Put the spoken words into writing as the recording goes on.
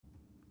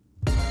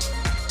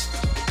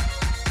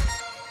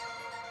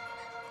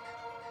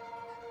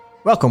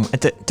Welcome at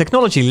the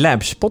Technology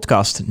Labs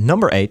podcast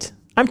number 8.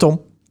 I'm Tom.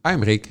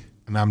 I'm Rick.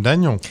 And I'm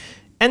Daniel.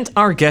 And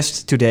our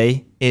guest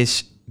today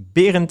is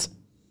Berend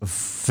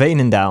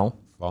Veenendaal.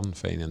 Van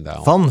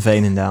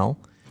Veenendaal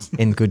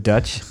in good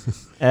Dutch.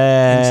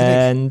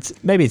 And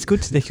maybe it's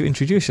good that you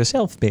introduce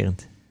yourself,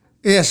 Berend.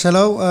 Yes,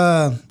 hello.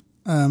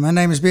 My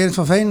name is Berend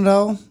van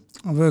Veenendaal.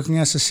 I'm working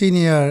as a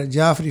senior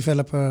Java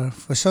developer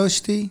for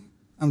Society.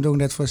 I'm doing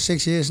that for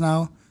 6 years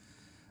now.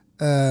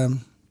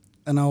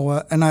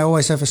 And I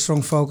always have a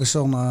strong focus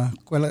on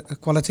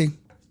quality.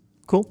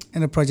 Cool.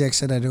 In the projects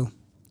that I do.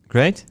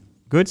 Great.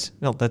 Good.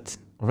 Well, that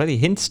already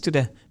hints to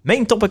the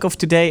main topic of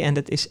today, and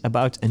that is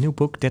about a new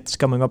book that's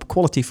coming up,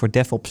 Quality for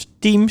DevOps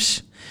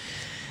Teams.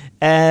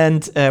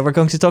 And we're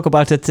going to talk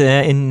about it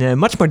in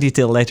much more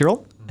detail later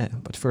on.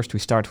 But first we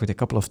start with a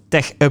couple of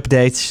tech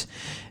updates.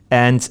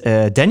 And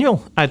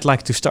Daniel, I'd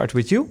like to start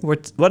with you.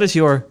 What is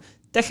your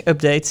tech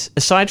update,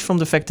 aside from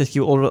the fact that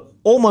you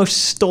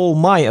almost stole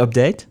my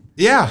update?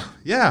 Yeah.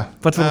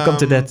 But we'll come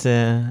to that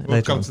later.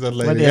 We'll come to that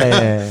later.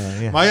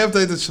 Yeah. My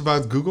update is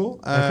about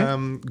Google.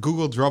 Okay.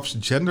 Google drops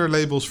gender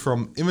labels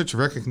from image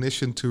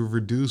recognition to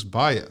reduce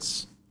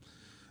bias.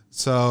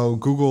 So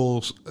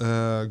Google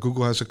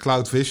has a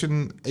Cloud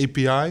Vision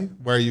API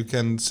where you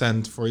can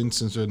send, for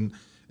instance, an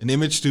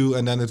image to,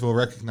 and then it will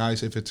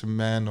recognize if it's a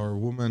man or a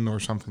woman or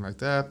something like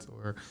that,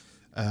 or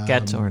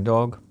cat or a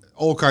dog.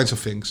 All kinds of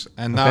things.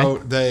 And now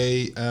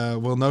they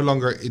will no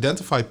longer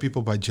identify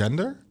people by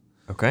gender.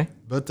 Okay.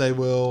 But they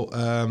will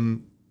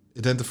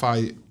identify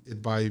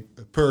it by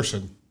a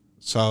person.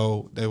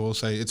 So they will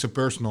say it's a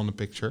person on the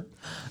picture.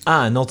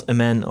 Not a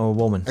man or a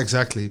woman.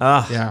 Exactly.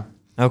 Yeah.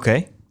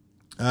 Okay.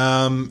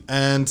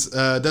 And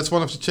that's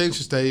one of the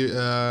changes they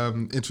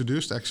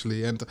introduced,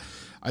 actually. And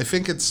I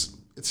think it's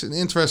an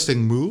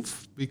interesting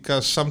move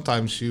because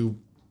sometimes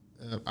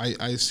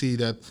I see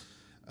that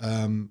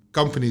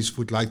companies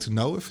would like to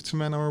know if it's a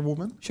man or a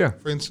woman. Sure.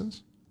 For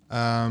instance.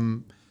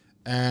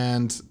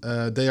 And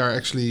they are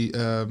actually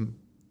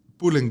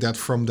pulling that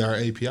from their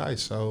API.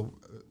 So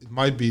it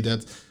might be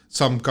that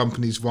some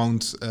companies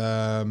won't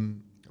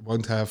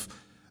have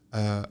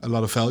a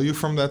lot of value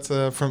from that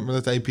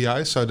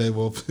API. So they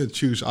will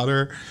choose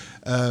other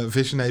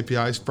vision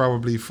APIs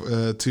probably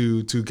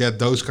to get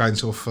those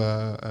kinds of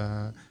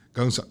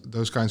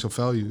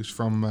values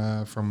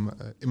from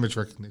image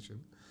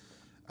recognition.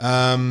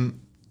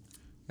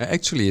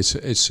 Actually,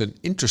 it's an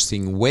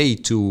interesting way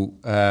to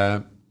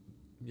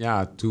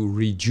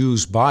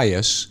reduce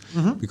bias,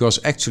 because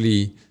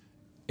actually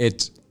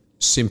it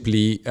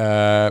simply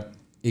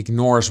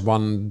ignores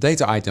one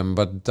data item,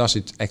 but does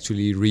it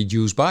actually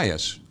reduce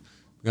bias?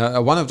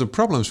 One of the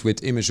problems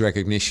with image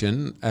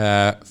recognition,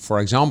 for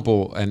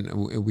example,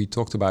 and we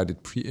talked about it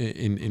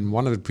in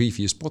one of the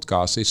previous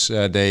podcasts, is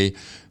they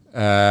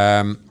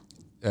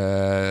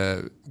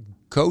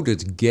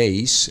coded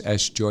gaze,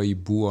 as Joy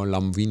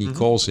Buolamwini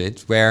calls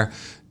it, where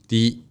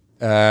the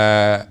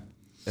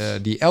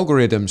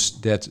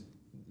algorithms that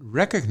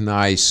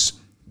recognize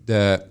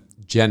the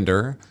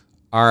gender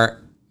are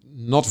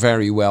not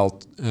very well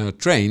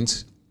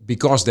trained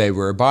because they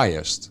were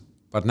biased.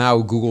 But now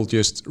Google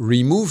just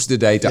removes the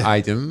data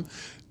item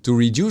to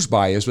reduce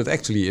bias, but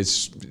actually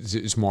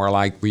it's more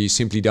like we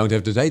simply don't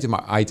have the data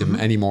item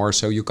anymore,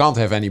 so you can't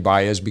have any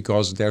bias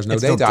because there's no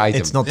data item.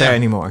 It's not there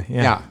anymore.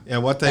 Yeah.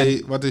 What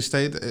they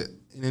state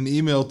in an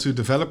email to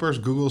developers,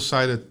 Google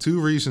cited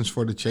 2 reasons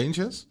for the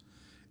changes.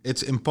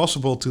 It's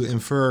impossible to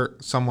infer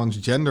someone's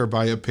gender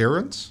by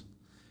appearance,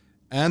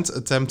 and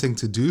attempting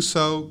to do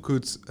so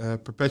could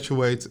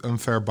perpetuate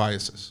unfair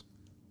biases.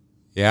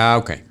 Yeah,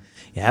 okay.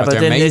 Yeah, but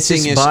then this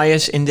is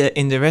bias in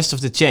the rest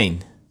of the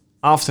chain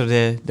after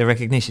the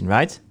recognition,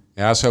 right?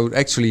 Yeah, so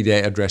actually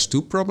they address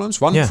 2 problems.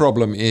 One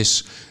problem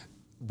is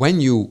when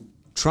you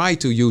try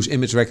to use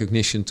image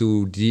recognition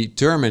to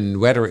determine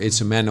whether it's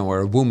a man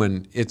or a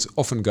woman, it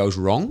often goes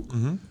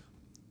wrong.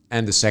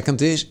 And the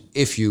second is,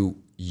 if you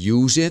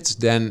use it,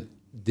 then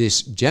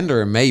this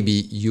gender may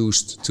be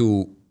used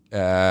to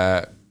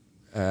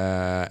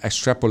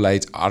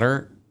extrapolate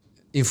other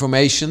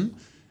information,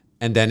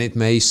 and then it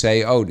may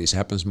say, oh, this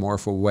happens more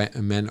for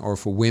men or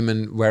for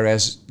women,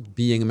 whereas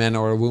being a man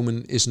or a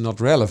woman is not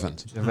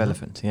relevant. It's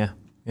irrelevant, yeah.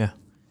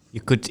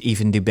 You could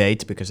even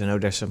debate, because I know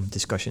there's some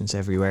discussions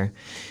everywhere,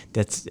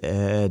 that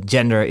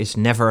gender is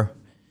never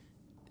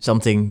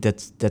something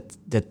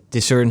that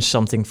discerns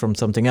something from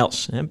something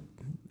else.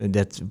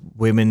 That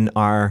women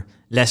are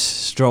less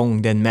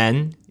strong than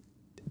men.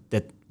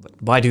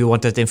 Why do you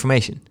want that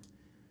information?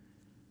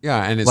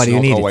 Yeah, and it's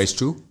not always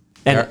true.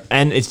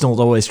 And it's not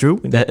always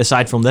true,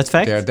 aside from that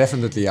fact. There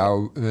definitely are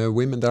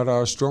women that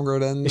are stronger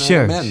than men.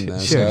 Sure.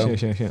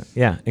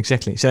 Yeah,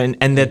 exactly. So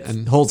and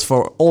that holds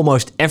for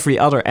almost every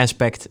other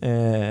aspect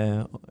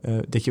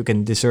that you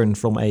can discern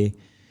from a...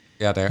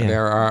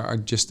 There are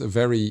just a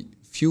very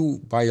few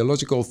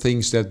biological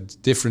things that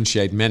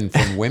differentiate men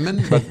from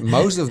women, but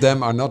most of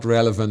them are not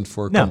relevant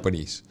for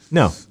companies.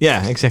 No,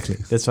 yeah, exactly.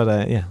 That's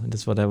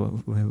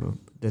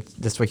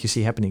what you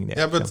see happening there.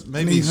 Yeah, but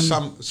maybe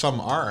some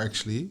are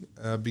actually,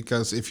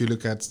 because if you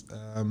look at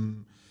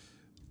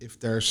if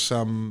there's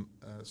some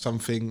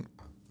something.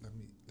 Let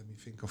me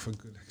think of a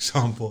good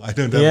example. I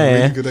don't have Yeah, a really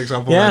yeah. good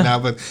example Yeah. right now,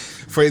 but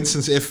for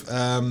instance, if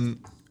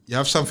you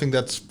have something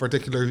that's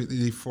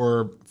particularly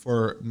for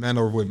men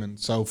or women,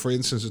 so for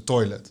instance, a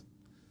toilet.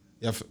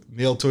 You have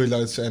male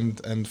toilets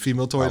and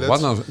female toilets.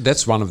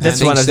 That's one of the That's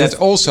things one of that the-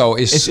 also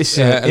is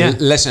yeah.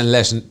 less and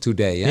less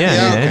today. Yeah,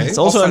 okay. it's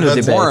also Often under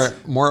that's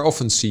debate. More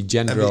often see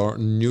gender I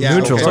mean, neutral,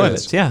 Neutral okay.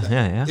 toilets.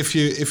 Yeah.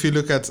 If you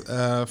look at,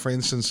 for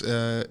instance,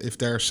 if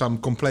there are some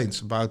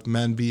complaints about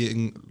men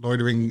being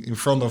loitering in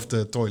front of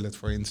the toilet,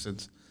 for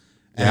instance,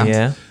 and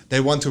Yeah. they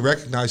want to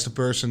recognize the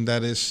person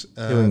that is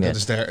Doing that it.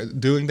 is there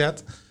doing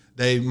that,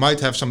 they might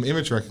have some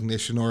image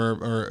recognition or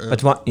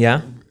But what?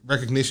 Yeah.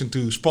 recognition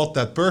to spot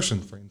that person,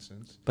 for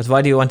instance. But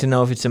why do you want to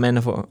know if it's a man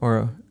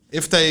or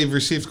If they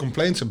received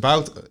complaints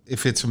about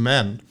if it's a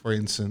man, for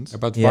instance,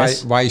 But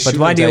Yes. why But should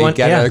why do you they want-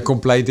 get yeah. a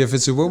complaint if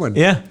it's a woman?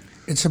 yeah?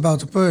 It's about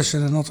the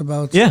person and not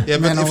about Yeah. yeah,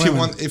 men but or if you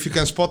women. want, if you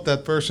can spot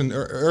that person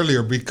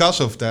earlier because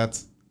of that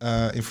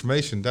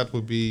information, that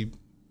would be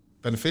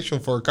beneficial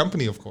for a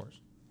company, of course,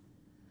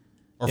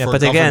 or Yeah, for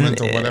but a again,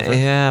 government or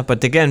whatever.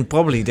 but again,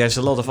 probably there's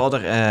a lot of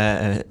other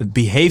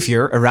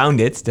behavior around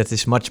it that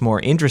is much more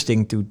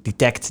interesting to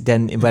detect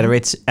than whether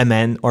it's a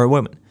man or a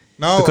woman.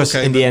 No, Because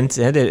okay, in the but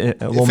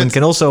end, a woman it-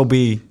 can also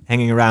be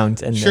hanging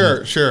around and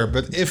sure,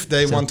 but if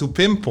they So- want to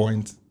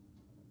pinpoint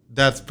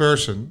that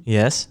person,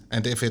 yes,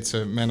 and if it's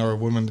a man or a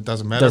woman, it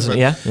doesn't matter. doesn't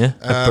but,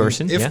 a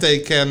person. If yeah. they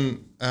can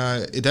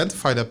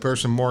identify that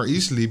person more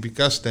easily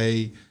because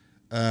they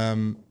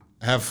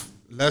have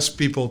less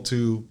people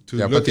to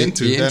Yeah, look but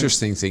into, the then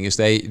interesting thing is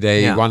they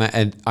Yeah. want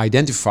to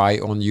identify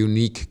on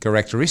unique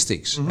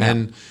characteristics,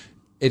 and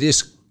it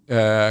is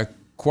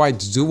quite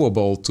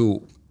doable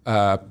to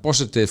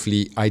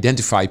positively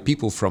identify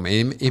people from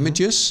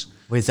images.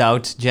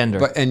 Without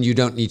gender. And you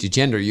don't need to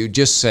gender. You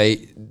just say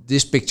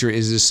this picture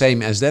is the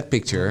same as that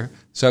picture,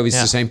 so it's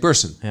Yeah. the same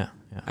person, yeah.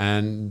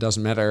 and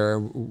doesn't matter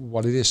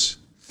what it is.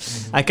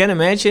 I can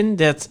imagine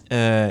that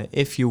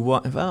if you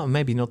want, well,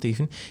 maybe not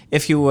even,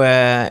 if you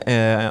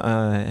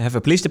have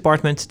a police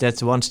department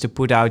that wants to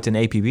put out an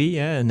APB,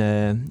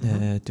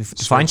 to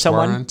find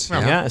someone, warrant,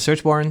 a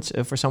search warrant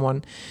for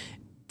someone,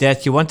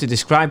 that you want to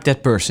describe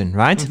that person,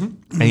 right?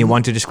 And you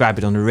want to describe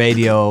it on the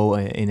radio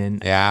in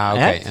an Yeah,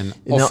 okay. And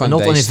not often in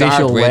they a start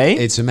visual with way.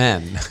 it's a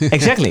man.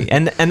 Exactly.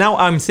 And now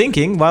I'm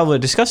thinking while we're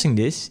discussing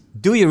this,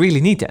 do you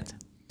really need that?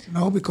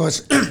 No,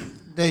 because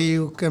then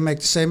you can make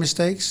the same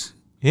mistakes,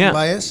 Yeah.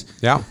 bias.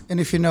 Yeah. And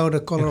if you know the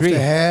color Agree. of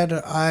the hair,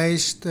 the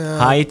eyes, the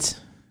Height.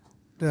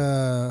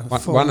 the One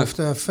form of- of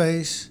the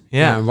face.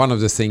 Yeah. And one of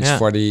the things Yeah.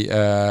 for the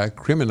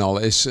criminal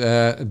is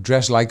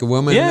dress like a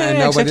woman Yeah, and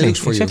nobody exactly. looks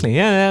for Exactly.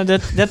 Yeah,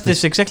 that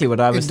is exactly what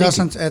I was It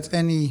thinking. doesn't add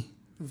any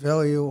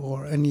value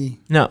or any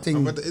No.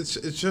 thing. but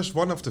it's just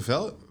one of the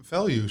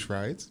values,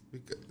 right? you.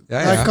 Yeah,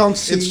 I yeah. can't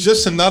see. It's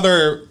just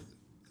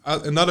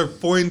another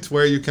point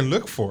where you can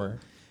look for.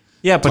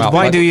 Yeah, but Well,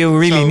 why but- do you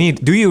really so- need?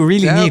 Do you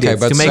really Yeah, need okay, it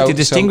but to make so- the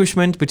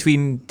distinguishment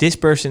between this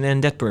person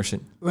and that person?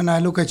 When I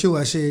look at you,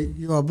 I see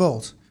you are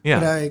bold. Yeah.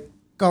 But I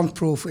can't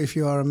prove if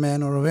you are a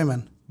man or a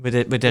woman. With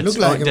that, look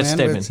like a that man,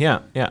 statement. but-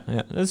 Yeah,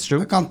 that's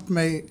true. I can't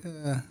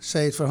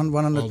say it for All this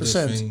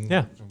 100%. thing.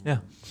 Yeah.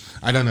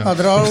 I don't know. Oh,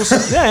 there are also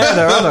Yeah,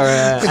 there are other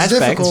it's aspects.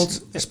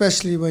 difficult,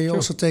 especially when you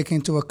also take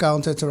into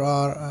account that there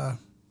are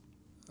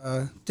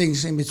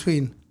things in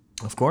between.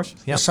 Of course.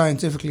 Yeah.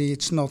 Scientifically,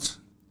 it's not.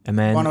 A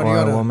man One or or the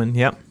a other. woman.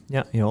 Yeah.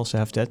 You also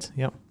have that.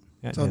 Yeah.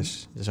 So-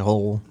 There's a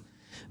whole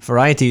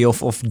variety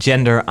of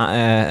gender.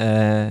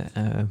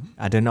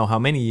 I don't know how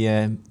many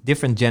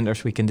different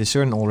genders we can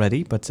discern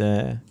already, but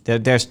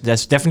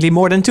there's definitely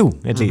more than two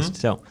at least.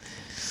 So,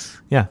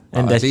 yeah,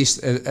 Well, and at that least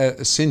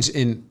since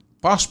in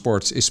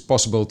passports it's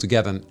possible to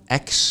get an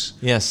X,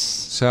 yes,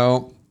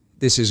 so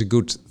this is a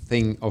good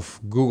thing of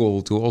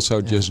Google to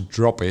also just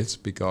drop it,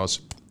 because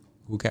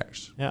who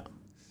cares? yeah.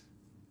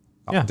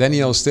 Oh, Yeah.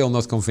 Daniel is still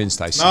not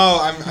convinced, I see. No,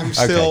 I'm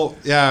still.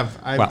 Yeah,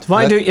 I'm. Well,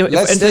 Why do you?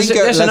 let's And there's think-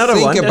 there's let's another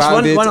think one. There's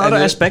about it one and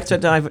other aspect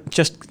that I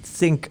just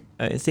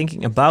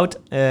thinking about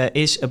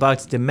is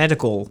about the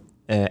medical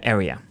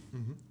area.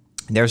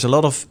 There's a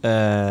lot of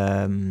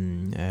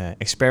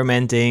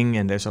experimenting,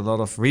 and there's a lot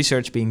of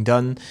research being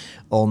done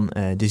on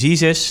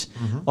diseases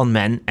on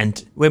men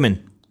and women.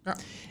 Yeah.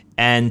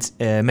 And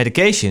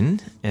medication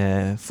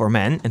for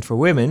men and for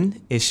women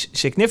is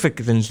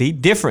significantly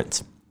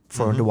different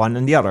for the one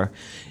and the other.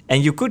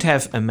 And you could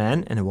have a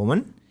man and a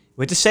woman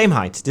with the same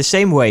height, the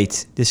same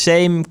weight, the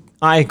same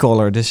eye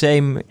color, the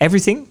same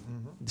everything,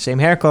 the same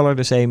hair color,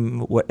 the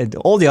same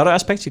all the other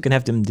aspects. You can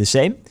have them the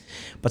same,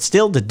 but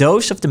still the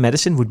dose of the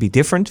medicine would be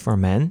different for a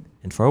man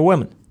and for a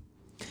woman.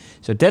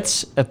 So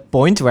that's a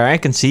point where I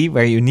can see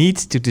where you need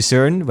to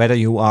discern whether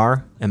you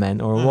are a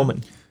man or a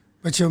woman.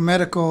 But your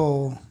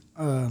medical,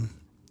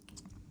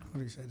 what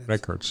do you say that?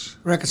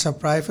 Records. Are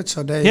private,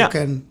 so there Yeah. you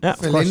can Yeah, of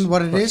fill course, in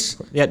what of it course, is.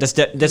 Yeah,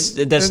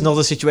 that's not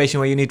a situation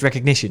where you need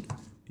recognition.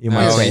 You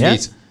might No, say, yeah?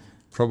 indeed.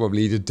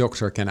 Probably the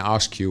doctor can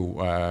ask you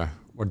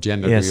what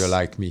gender Yes. do you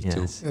like me to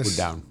Yes. put Yes.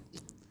 down.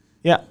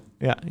 Yeah,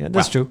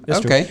 That's true.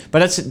 That's okay. true.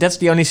 But that's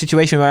the only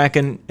situation where I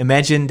can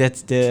imagine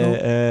that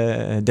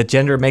the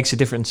gender makes a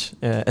difference,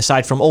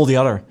 aside from all the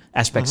other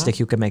aspects that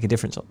you can make a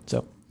difference on.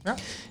 So,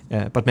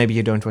 but maybe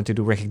you don't want to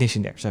do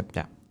recognition there. So,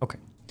 okay.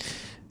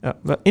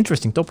 Well,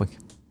 interesting topic,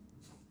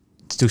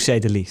 to say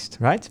the least,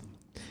 right?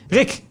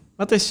 Rick,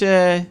 what is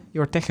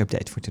your tech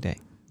update for today?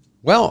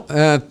 Well,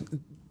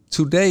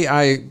 today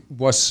I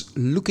was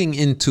looking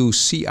into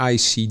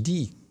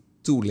CI/CD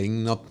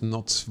tooling,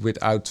 not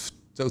without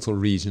total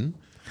reason,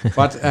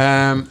 but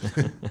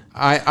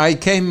I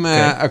came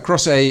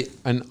across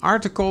an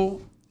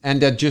article,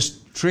 and that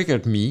just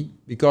triggered me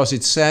because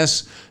it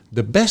says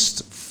the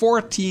best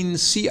 14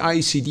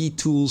 CI/CD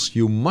tools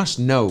you must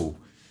know.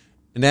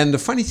 And then the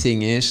funny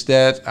thing is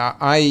that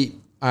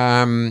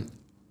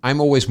I'm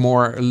always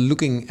more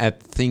looking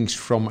at things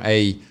from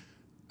a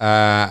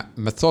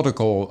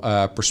methodical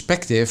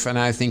perspective, and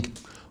I think,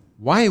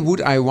 why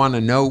would I want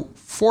to know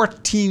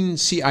 14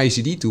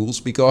 CI/CD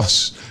tools?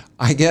 Because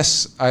I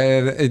guess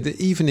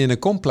even in a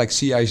complex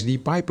CI/CD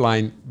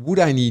pipeline, would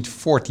I need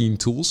 14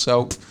 tools?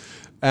 So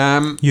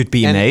you'd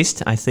be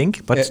amazed, I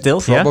think, but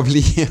still,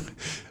 probably.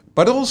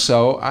 But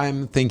also,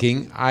 I'm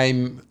thinking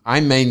I'm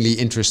mainly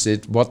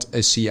interested what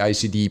a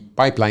CI/CD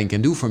pipeline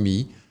can do for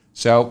me.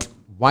 So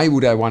why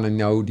would I want to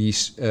know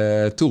these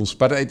tools?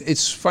 But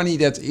it's funny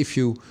that if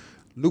you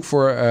look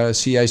for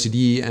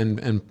CI/CD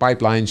and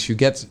pipelines, you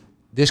get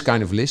this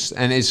kind of list.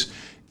 And it's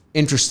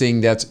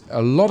interesting that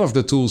a lot of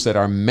the tools that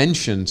are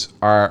mentioned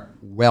are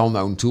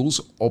well-known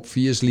tools,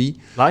 obviously.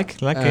 Like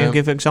can you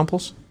give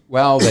examples?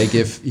 Well, they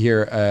give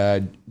here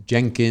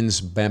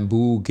Jenkins,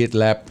 Bamboo,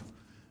 GitLab,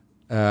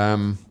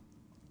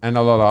 and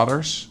a lot of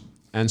others.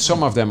 And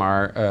some of them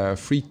are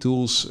free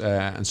tools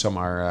and some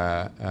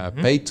are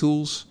paid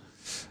tools.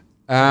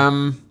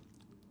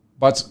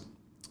 But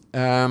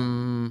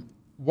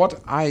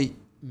what I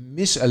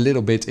miss a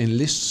little bit in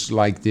lists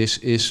like this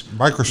is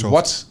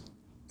Microsoft.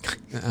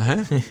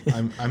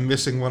 I'm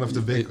missing one of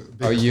the big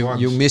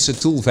ones. You miss a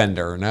tool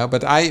vendor, no?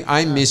 But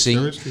I'm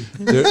missing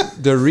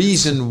the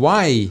reason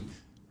why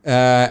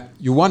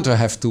you want to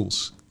have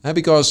tools,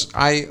 because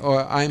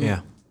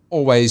I'm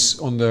always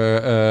on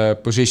the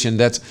position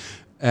that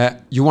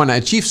you want to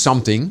achieve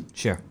something,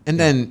 and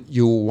then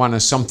you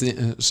want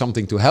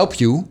something to help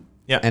you,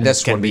 and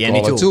that's what we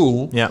call a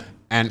tool.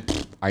 And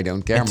I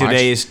don't care and much.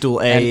 Today is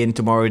tool A, and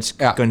tomorrow it's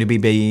going to be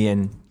B,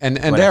 and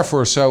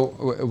therefore, so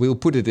we'll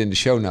put it in the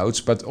show notes.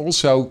 But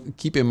also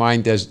keep in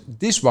mind that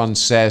this one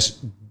says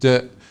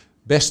the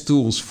best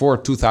tools for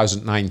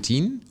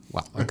 2019.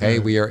 Well, okay,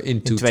 we are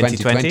into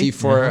 2020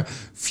 for a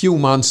few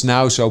months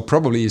now, so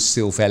probably it's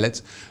still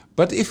valid.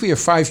 But if we are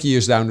 5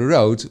 years down the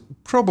road,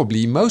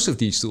 probably most of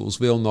these tools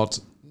will not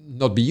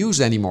be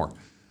used anymore,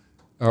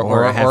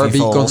 or be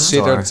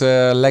considered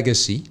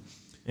legacy.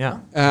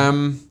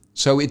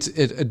 So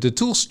the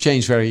tools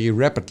change very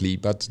rapidly,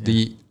 but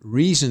the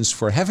reasons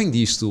for having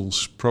these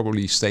tools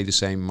probably stay the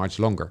same much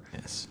longer.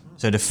 Yes.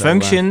 So the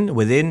function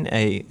within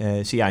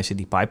a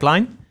CI/CD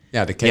pipeline.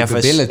 The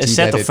capability. You have a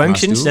set of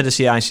functions that a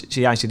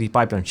CI/CD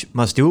pipeline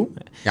must do.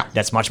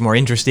 That's much more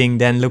interesting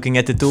than looking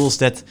at the tools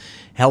that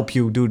help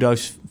you do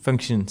those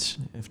functions,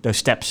 those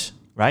steps,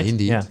 right?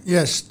 Indeed. Yeah.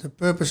 Yes, the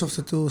purpose of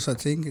the tools, I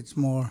think it's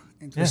more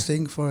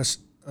interesting for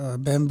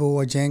Bamboo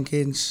or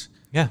Jenkins.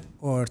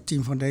 Or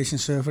Team Foundation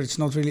Server. It's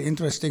not really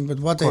interesting, but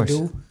what they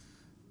do,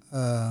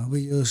 we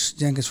use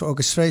Jenkins for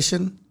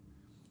orchestration.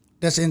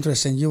 That's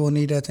interesting. You will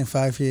need that in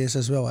 5 years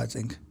as well, I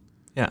think.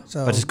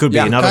 So but it could be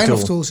another kind tool.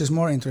 of tools is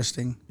more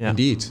interesting.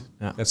 Indeed.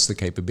 That's the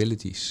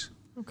capabilities.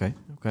 Okay.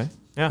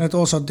 And it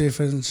also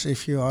differs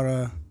if you are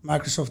a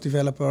Microsoft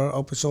developer,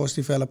 open source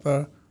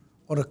developer,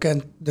 or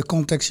the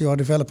context you are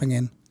developing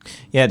in.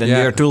 Then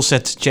your tool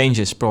set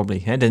changes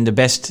probably. Then the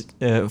best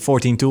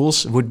 14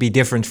 tools would be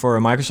different for a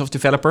Microsoft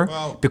developer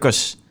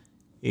because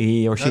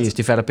he or she is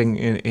developing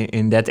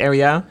in that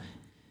area,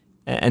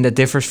 and that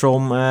differs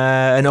from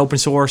an open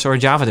source or a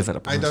Java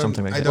developer. I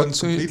don't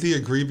completely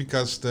agree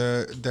because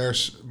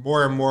there's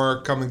more and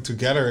more coming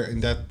together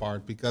in that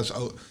part. Because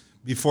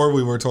before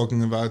we were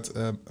talking about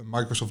a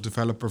Microsoft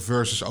developer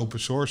versus open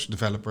source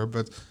developer,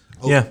 but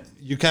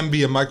you can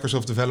be a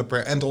Microsoft developer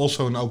and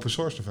also an open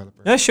source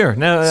developer. Yeah, sure.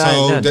 No,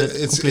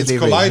 it's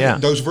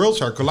colliding. Those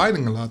worlds are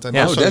colliding a lot. And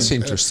also, that's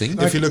interesting.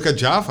 If you look at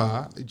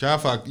Java,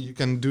 you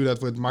can do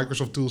that with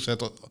Microsoft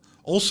toolset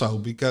also,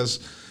 because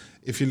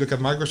if you look at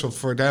Microsoft,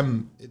 for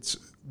them, it's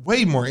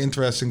way more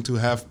interesting to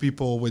have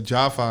people with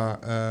Java,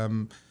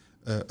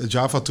 a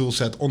Java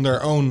toolset on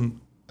their own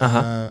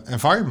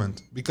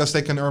environment, because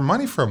they can earn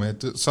money from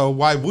it. So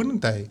why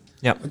wouldn't they?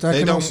 But I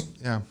can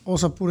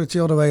also put it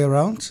the other way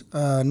around.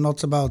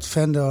 Not about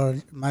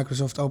vendor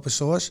Microsoft open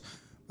source,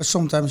 but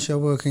sometimes you're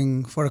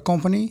working for a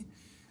company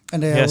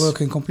and they are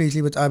working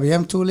completely with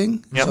IBM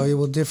tooling. So you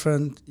would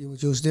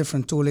use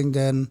different tooling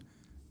than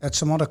at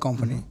some other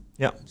company.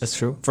 Yeah, that's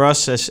true. For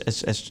us,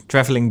 as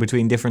traveling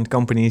between different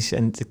companies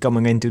and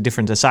coming into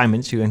different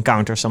assignments, you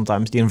encounter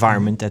sometimes the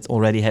environment that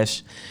already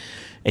has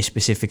a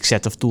specific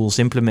set of tools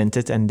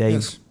implemented, and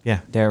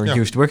they're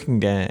used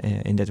working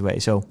in that way.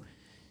 So,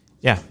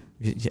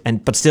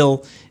 But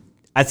still,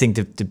 I think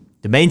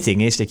the main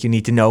thing is that you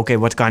need to know, okay,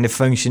 what kind of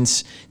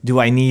functions do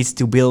I need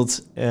to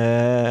build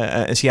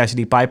a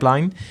CI/CD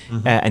pipeline,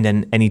 and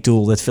then any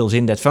tool that fills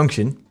in that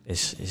function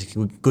is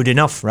good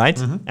enough, right?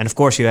 And of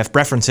course, you have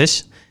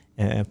preferences,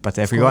 but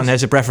everyone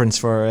has a preference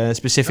for a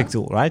specific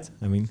tool, right?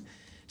 I mean,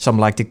 some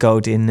like to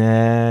code in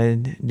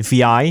the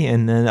VI,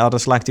 and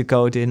others like to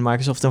code in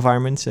Microsoft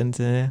environments, and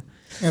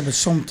but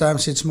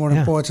sometimes it's more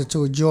important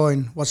to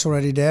join what's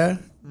already there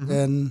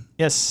than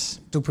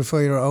to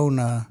prefer your own.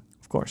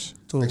 Of course,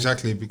 tool.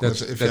 Exactly,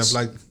 because if you have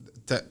like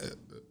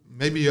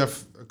maybe you have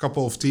a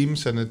couple of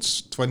teams and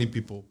it's 20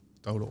 people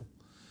total.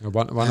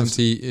 One of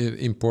the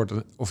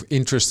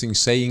interesting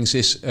sayings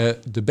is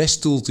the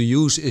best tool to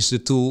use is the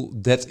tool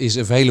that is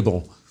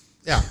available.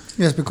 Yeah.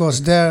 Yes, because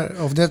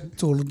of that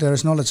tool there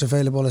is knowledge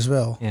available as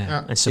well.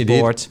 Yeah. And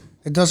support.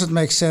 It doesn't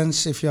make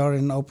sense if you are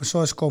in an open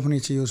source company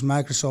to use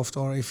Microsoft,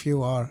 or if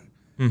you are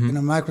in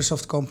a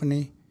Microsoft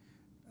company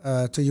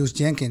to use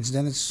Jenkins.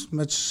 Then it's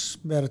much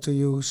better to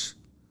use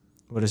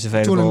what is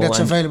available, tooling that's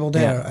available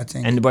there, I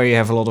think. And where you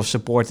have a lot of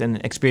support and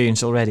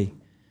experience already.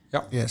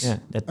 Yeah. Yes. Yeah,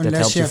 that Unless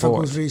helps you have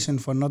forward. a good reason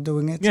for not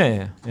doing it.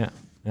 Yeah,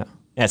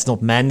 it's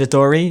not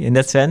mandatory in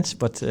that sense,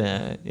 but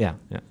I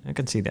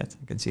can see that.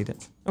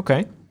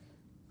 Okay.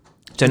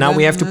 So now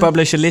we have to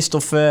publish a list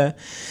of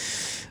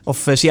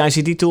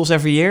CI/CD tools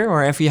every year,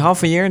 or every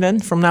half a year. Then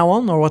from now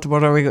on, or what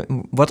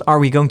are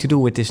we going to do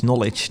with this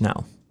knowledge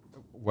now?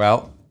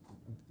 Well,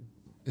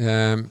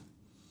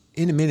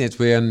 in a minute,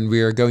 when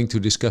we are going to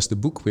discuss the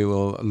book, we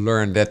will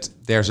learn that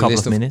there's a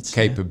list of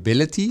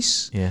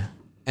capabilities. Yeah.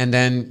 And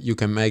then you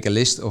can make a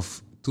list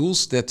of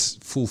tools that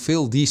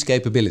fulfill these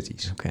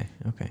capabilities. Okay.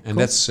 And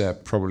that's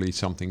probably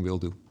something we'll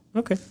do.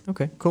 Okay,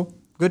 cool.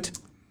 Good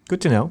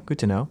to know.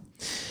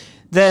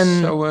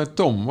 Then, so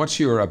Tom, what's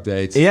your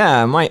update?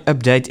 Yeah, my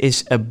update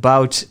is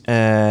about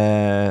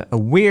a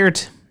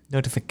weird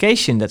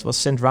notification that was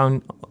sent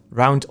round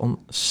on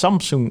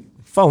Samsung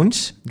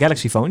phones,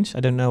 Galaxy phones. I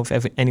don't know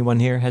if anyone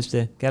here has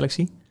the Samsung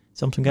Galaxy.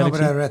 No,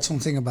 but I read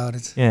something about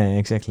it. Yeah,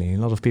 exactly. A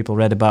lot of people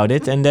read about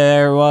it. And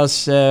there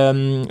was a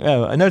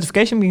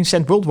notification being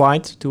sent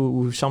worldwide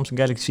to Samsung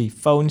Galaxy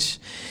phones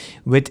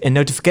with a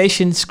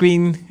notification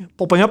screen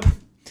popping up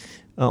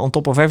on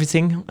top of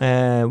everything,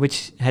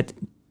 which had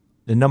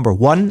the number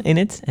 1 in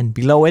it, and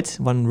below it,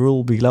 one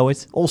rule below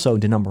it, also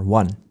the number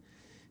 1.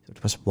 So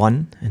it was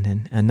 1 and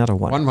then another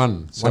 1.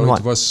 1. So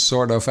it was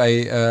sort of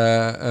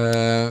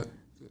a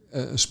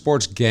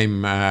sports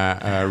game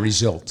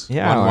result.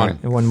 Yeah,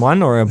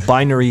 1-1 or a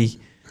binary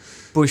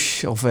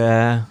push of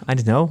I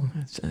don't know.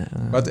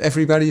 But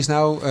everybody is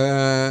now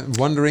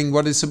wondering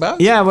what it's about.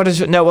 Yeah, what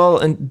is no? Well,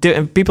 and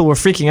people were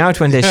freaking out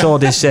when they saw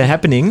this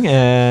happening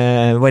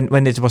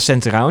when it was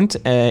sent around.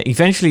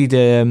 Eventually,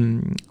 the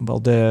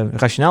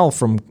rationale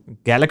from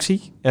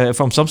Galaxy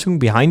from Samsung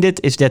behind it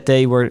is that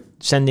they were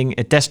sending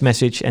a test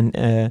message, and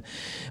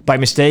by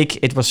mistake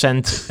it was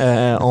sent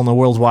on a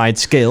worldwide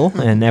scale,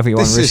 and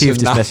everyone received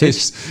this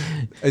message.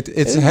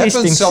 It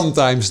happens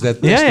sometimes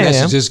that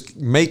messages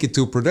make it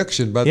to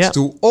production, but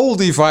to all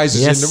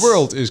devices in the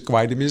world is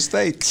quite a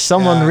mistake.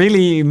 Someone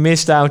really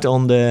missed out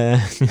on the...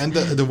 And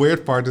the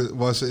weird part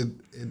was it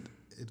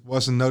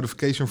was a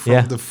notification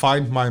from the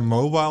Find My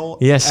Mobile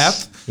app.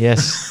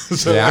 Yes.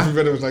 So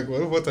everybody was like,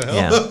 well, what the hell?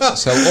 Yeah.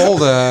 So all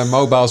the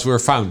mobiles were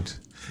found.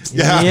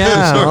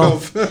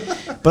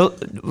 Well,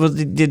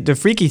 the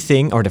freaky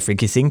thing,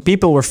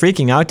 people were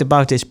freaking out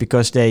about this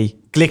because they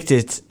clicked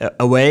it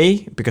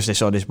away, because they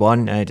saw this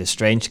one, it is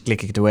strange,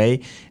 click it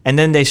away. And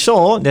then they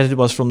saw that it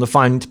was from the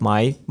Find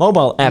My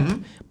Mobile app,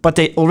 but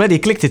they already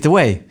clicked it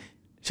away.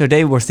 So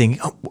they were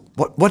thinking, oh,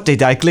 what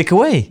did I click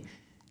away?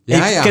 You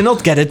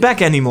cannot get it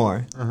back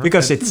anymore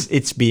because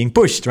it's being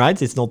pushed,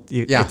 right? It's not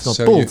it's not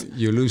pulled.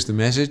 You lose the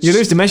message. You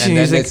lose the message,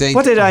 and you think,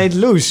 what did I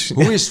lose?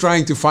 Who is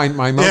trying to find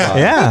my mobile?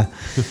 Yeah.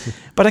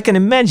 But I can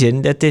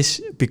imagine that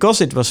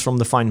because it was from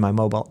the Find My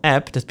Mobile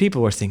app, that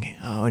people were thinking,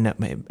 oh, no,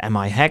 am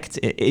I hacked?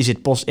 Is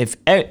it possible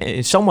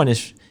if someone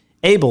is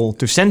able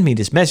to send me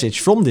this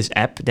message from this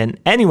app, then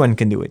anyone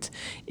can do it.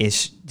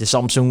 Is the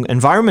Samsung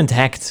environment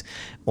hacked?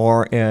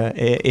 Or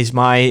is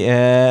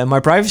my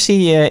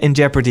privacy in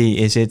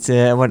jeopardy? Is it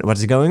what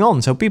is going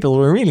on? So people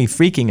were really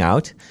freaking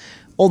out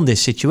on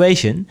this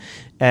situation,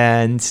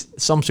 and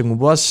Samsung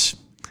was,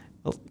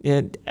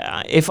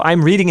 if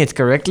I'm reading it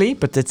correctly,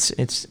 but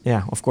it's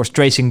of course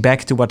tracing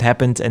back to what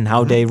happened and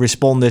how they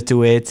responded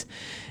to it,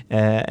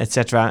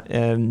 etc.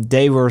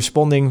 They were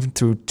responding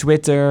through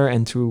Twitter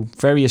and through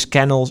various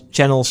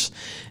channels.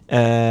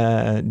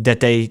 That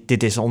they did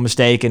this on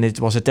mistake and it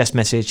was a test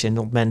message and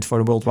not meant for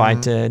the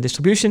worldwide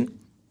distribution.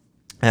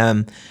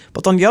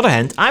 But on the other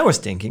hand, I was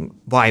thinking,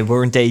 why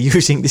weren't they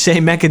using the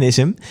same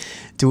mechanism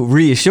to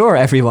reassure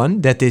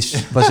everyone that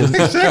this was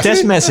a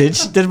test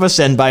message that was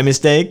sent by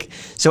mistake,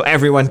 so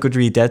everyone could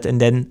read that, and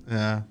then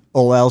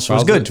all else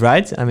was good,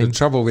 right? I mean, the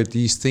trouble with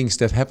these things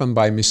that happen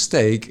by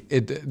mistake,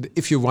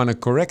 if you want to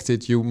correct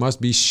it, you must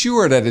be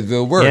sure that it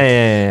will work.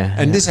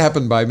 And this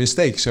happened by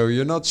mistake, so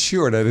you're not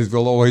sure that it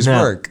will always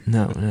work.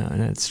 No,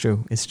 it's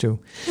true. It's true.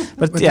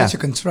 But that you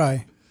can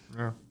try.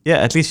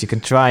 Yeah, at least you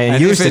can try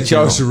and use if it. If it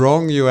goes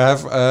wrong, you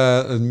have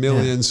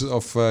millions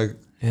of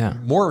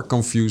more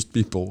confused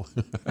people.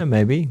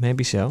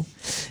 Maybe so.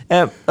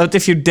 But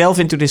if you delve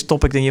into this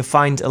topic, then you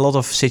find a lot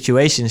of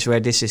situations where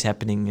this is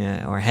happening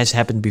or has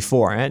happened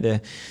before.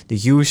 The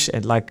use,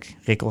 like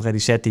Rick already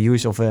said, the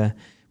use of a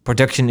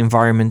production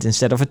environment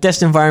instead of a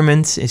test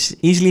environment is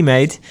easily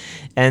made.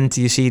 And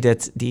you see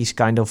that these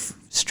kind of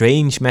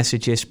strange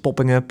messages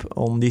popping up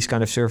on these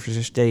kind of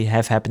services, they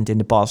have happened in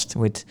the past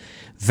with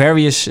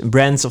various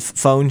brands of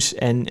phones.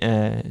 And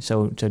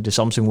so the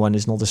Samsung one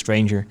is not a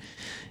stranger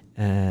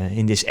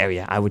in this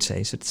area, I would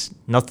say. So it's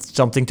not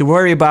something to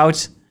worry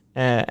about,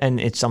 and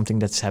it's something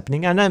that's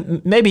happening.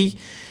 And maybe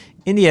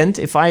in the end,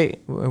 if I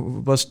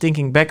was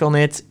thinking back on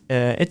it,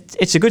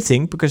 it's a good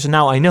thing, because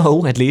now I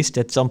know at least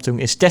that Samsung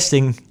is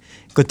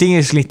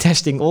continuously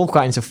testing all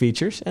kinds of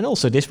features, and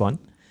also this one.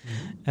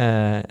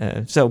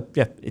 So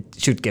yeah, it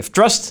should give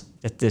trust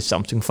that the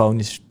Samsung phone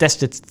is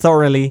tested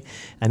thoroughly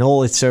and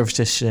all its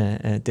services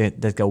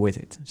that go with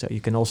it. So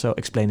you can also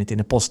explain it in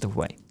a positive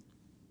way.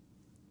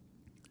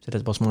 So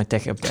that was my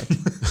tech update.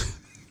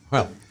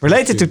 Well,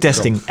 related to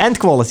testing and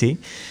quality,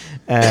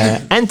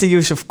 and the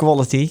use of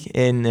quality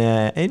in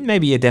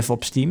maybe a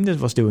DevOps team that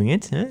was doing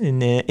it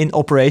in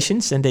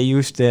operations, and they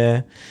used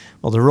the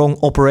wrong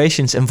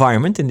operations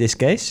environment in this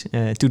case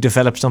to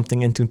develop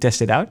something and to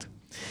test it out.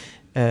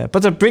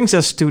 But that brings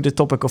us to the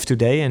topic of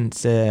today, and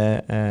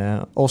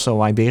also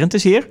why Berend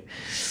is here,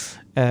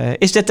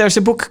 is that there's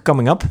a book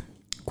coming up,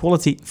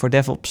 Quality for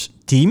DevOps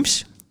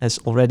Teams, as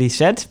already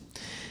said.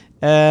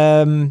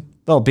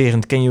 Well,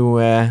 Berend, can you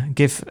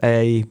give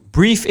a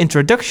brief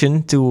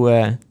introduction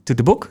to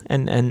the book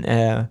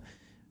and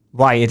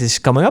why it is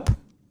coming up?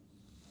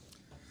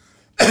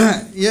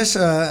 Yes,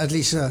 at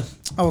least I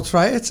will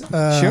try it.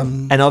 Sure.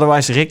 And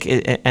otherwise, Rick,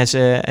 as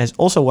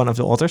also one of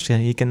the authors,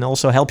 he can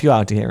also help you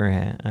out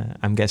here,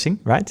 I'm guessing,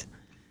 right?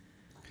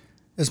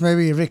 Yes,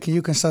 maybe Rick,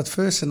 you can start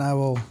first, and I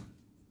will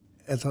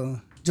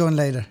join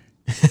later.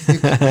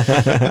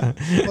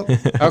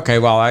 Okay,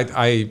 well,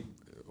 I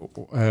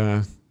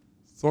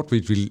thought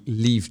we'd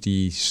leave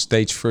the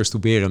stage first to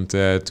Berend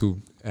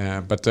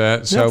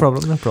No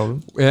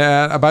problem.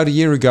 About a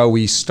year ago,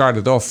 we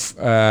started off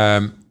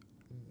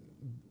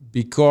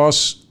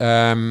because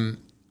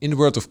in the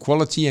world of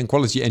quality and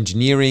quality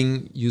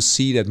engineering, you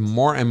see that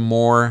more and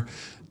more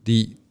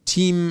the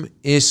team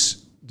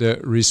is the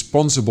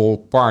responsible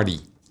party.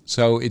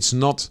 So it's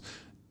not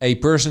a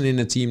person in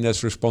a team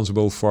that's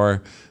responsible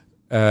for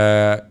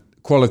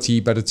quality,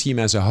 but a team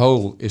as a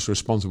whole is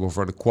responsible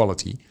for the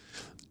quality.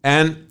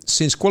 And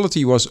since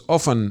quality was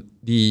often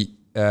the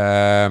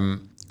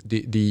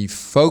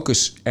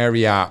focus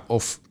area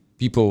of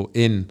people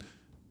in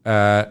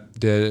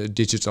the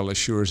digital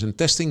assurance and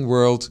testing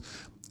world,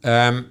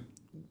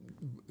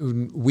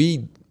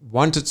 we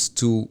wanted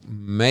to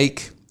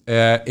make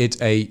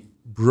it a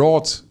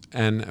broad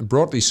and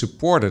broadly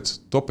supported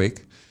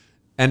topic.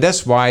 And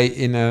that's why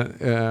in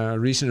a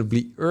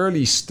reasonably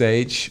early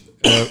stage,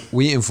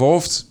 we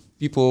involved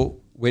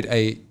people with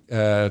a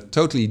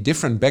totally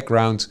different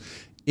background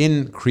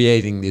in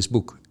creating this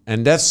book.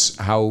 And that's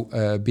how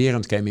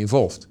Berend came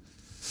involved.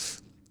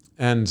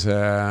 And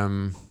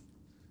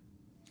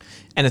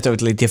a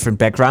totally different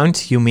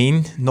background, you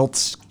mean? Not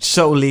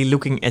solely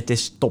looking at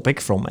this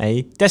topic from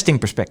a testing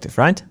perspective,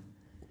 right?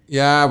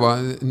 Yeah,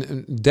 well,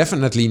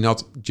 definitely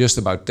not just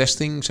about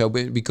testing. So,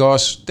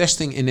 because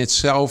testing in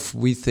itself,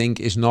 we think,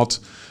 is not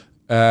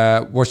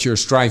what you're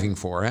striving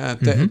for.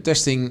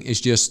 Testing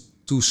is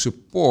just to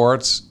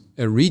support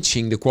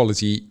reaching the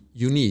quality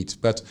you need.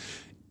 But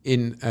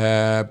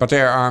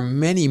there are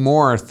many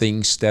more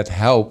things that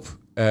help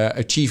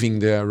achieving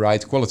the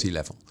right quality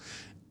level.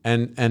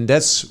 And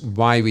that's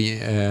why we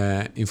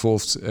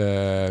involved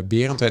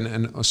Berend.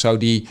 And so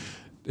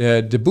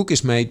the book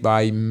is made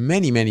by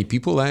many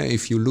people.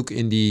 If you look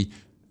in the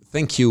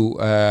thank you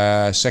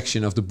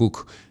section of the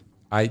book,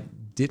 I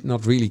did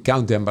not really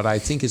count them, but I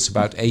think it's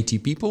about 80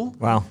 people.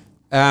 Wow.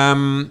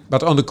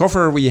 But on the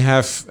cover we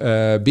have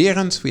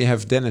Berend, we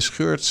have Dennis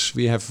Geurts,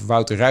 we have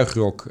Wouter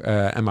Ruigrok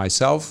and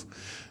myself.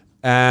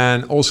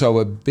 And also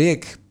a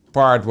big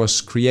part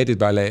was created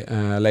by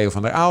Leo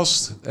van der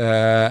Aalst.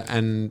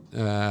 And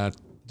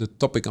the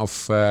topic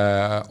of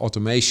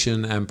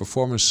automation and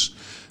performance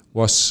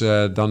was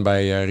done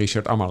by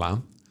Richard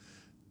Ammerlaan.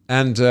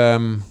 And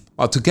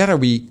together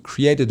we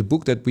created a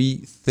book that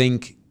we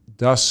think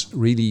does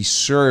really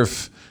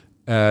serve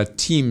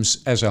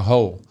teams as a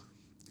whole.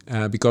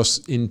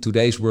 Because in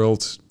today's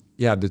world,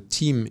 the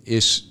team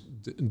is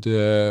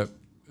the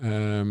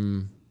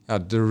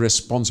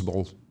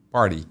responsible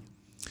party.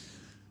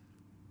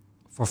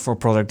 For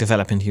product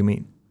development, you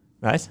mean,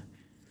 right?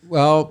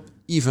 Well,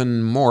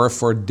 even more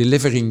for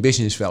delivering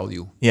business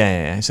value.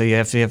 Yeah. So you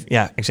have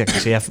exactly.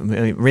 So you have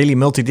really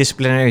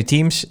multidisciplinary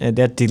teams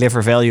that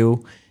deliver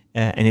value,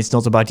 and it's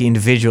not about the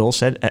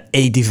individuals.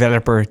 A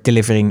developer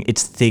delivering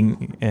its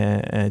thing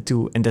and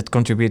that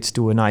contributes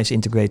to a nice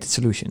integrated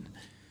solution.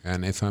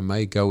 And if I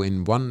may go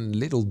in one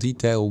little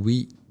detail,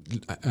 we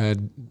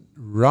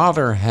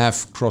rather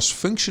have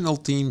cross-functional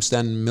teams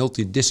than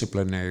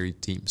multidisciplinary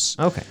teams.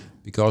 Okay.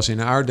 Because in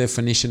our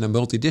definition, a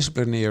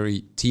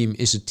multidisciplinary team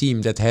is a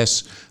team that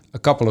has a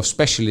couple of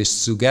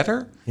specialists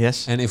together.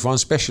 Yes. And if one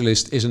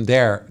specialist isn't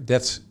there,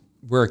 that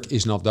work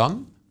is not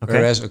done. Okay.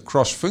 Whereas a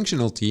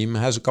cross-functional team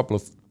has a couple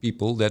of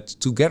people that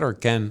together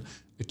can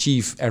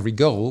achieve every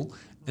goal.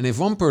 And if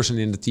one person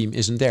in the team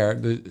isn't there,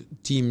 the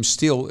team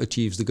still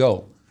achieves the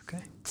goal.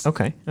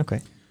 Okay.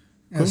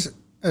 Yes, cool.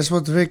 As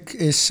what Rick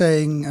is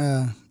saying,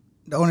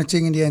 the only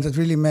thing in the end that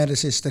really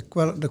matters is the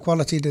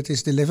quality that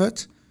is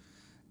delivered.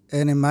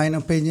 And in my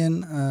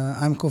opinion,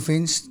 I'm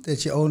convinced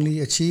that you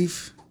only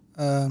achieve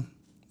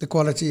the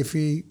quality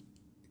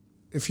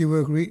if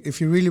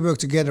you really work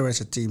together as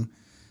a team.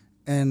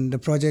 And the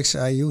projects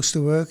I used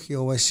to work, you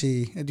always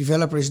see a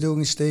developer is doing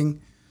his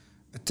thing,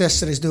 a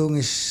tester is doing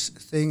his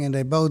thing, and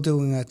they're both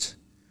doing it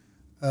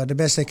the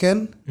best they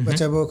can, but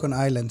they work on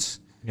islands.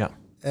 Yeah.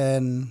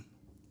 And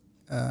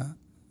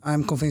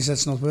I'm convinced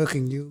that's not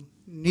working. You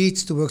need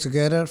to work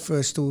together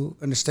first to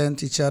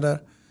understand each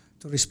other,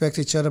 to respect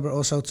each other, but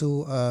also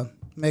to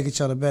make each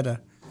other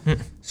better.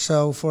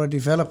 So for a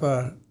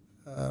developer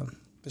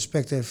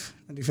perspective,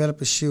 a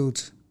developer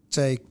should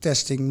take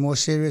testing more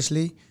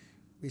seriously.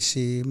 We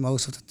see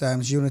most of the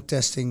times unit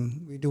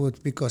testing, we do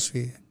it because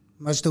we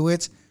must do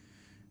it.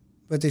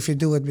 But if you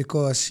do it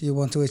because you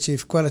want to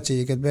achieve quality,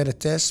 you get better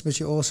tests, but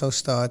you also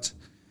start,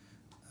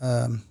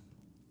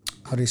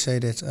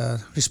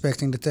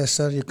 respecting the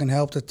tester. You can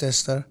help the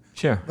tester.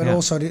 Sure. But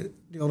also the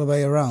other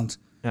way around.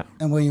 Yeah.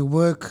 And when you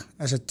work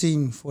as a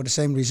team for the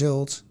same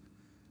result,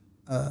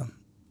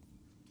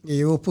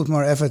 you will put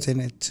more effort in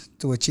it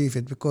to achieve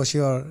it because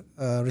you are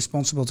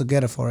responsible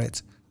together for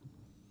it.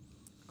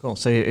 Cool.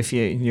 So if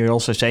you're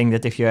also saying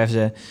that if you as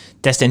a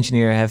test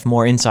engineer have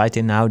more insight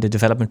in how the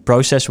development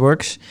process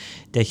works,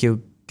 that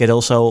you get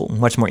also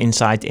much more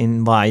insight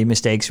in why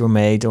mistakes were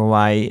made or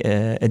why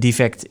a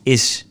defect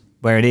is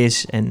where it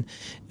is, and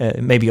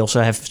maybe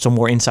also have some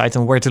more insight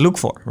on where to look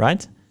for,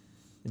 right?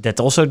 That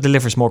also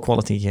delivers more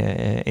quality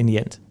in the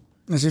end.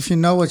 As if you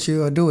know what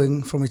you are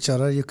doing from each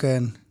other,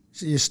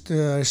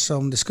 there's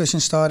some discussion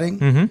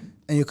starting,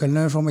 and you can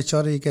learn from each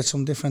other. You get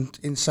some different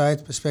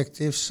insight,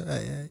 perspectives.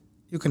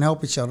 You can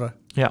help each other.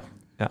 Yeah.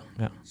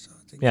 So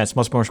it's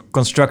much more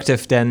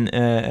constructive than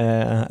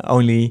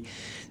only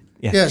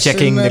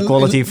checking the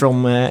quality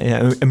from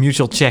a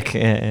mutual check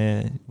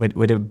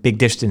with a big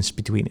distance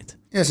between it.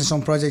 Yes, in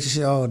some projects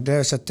you see,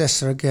 there's a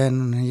tester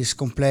again, he's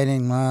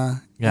complaining,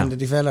 and the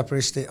developer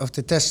of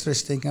the tester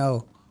is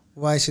thinking,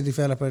 why is the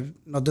developer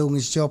not doing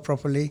his job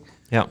properly?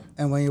 Yeah.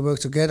 And when you work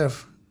together,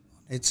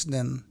 it's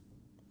then...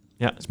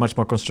 Yeah, it's much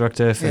more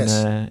constructive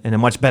and a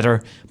much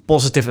better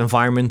positive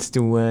environment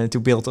to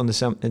build on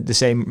with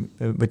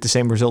the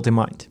same result in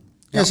mind.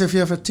 Yes, if you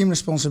have a team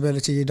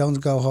responsibility, you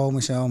don't go home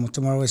and say,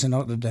 tomorrow is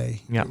another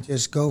day. Yeah. You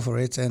just go for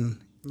it and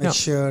make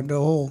sure the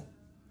whole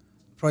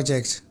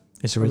project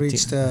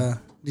reaches the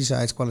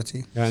desired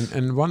quality.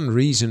 And one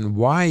reason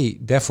why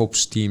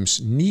DevOps teams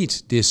need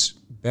this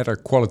better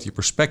quality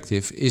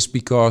perspective is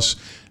because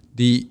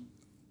the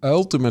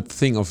ultimate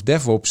thing of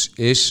DevOps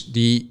is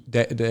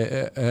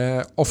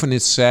often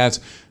it's said,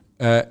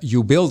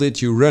 you build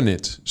it, you run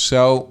it.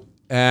 So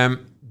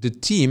the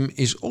team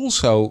is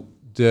also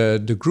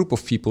the group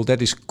of people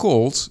that is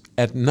called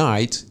at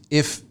night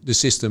if the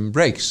system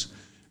breaks.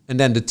 And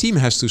then the team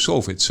has to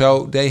solve it.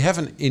 So they have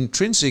an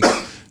intrinsic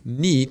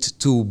need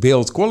to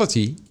build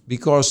quality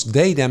because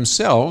they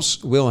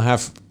themselves will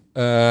have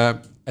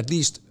at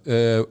least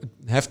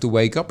have to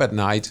wake up at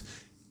night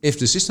if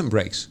the system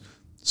breaks.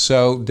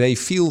 So they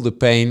feel the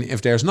pain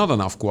if there's not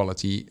enough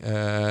quality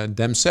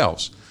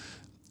themselves.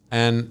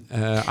 And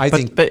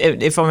But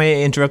if I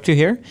may interrupt you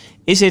here,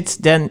 is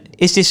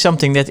this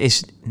something that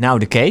is now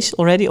the case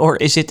already, or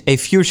is it a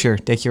future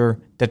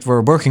that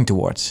we're working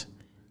towards?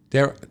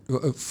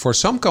 For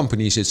some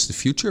companies it's the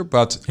future,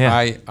 but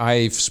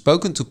I've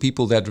spoken to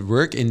people that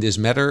work in this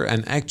matter,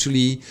 and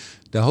actually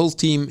the whole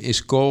team is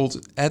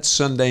called at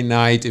Sunday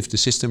night if the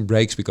system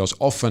breaks, because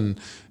often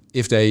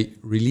if they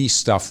release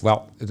stuff,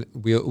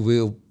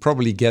 we'll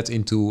probably get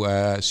into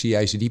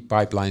CI/CD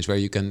pipelines where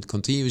you can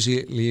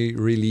continuously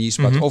release.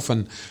 But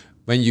often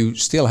when you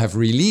still have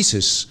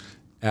releases,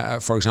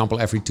 for example,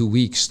 every 2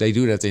 weeks, they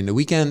do that in the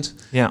weekend.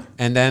 Yeah.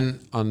 And then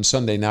on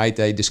Sunday night,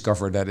 they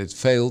discover that it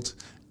failed.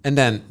 And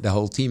then the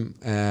whole team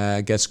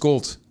gets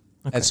called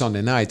at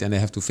Sunday night and they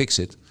have to fix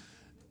it.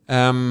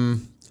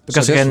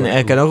 Because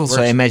I can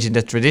also imagine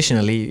that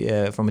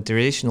traditionally, from a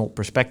traditional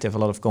perspective, a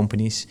lot of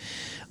companies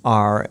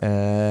are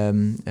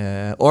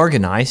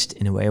organized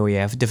in a way where you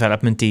have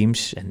development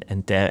teams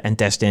and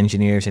test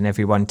engineers and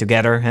everyone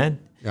together.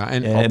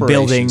 And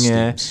building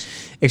teams.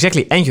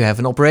 Exactly. And you have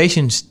an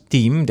operations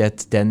team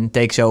that then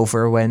takes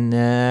over when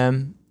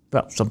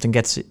something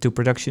gets to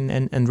production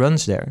and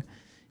runs there,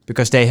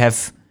 because they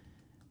have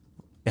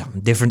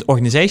different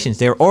organizations.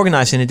 They're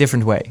organized in a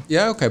different way.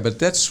 Yeah, okay, but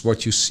that's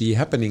what you see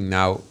happening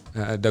now,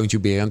 don't you,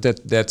 Berend?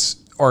 That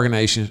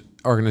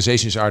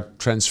organizations are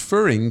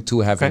transferring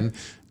to having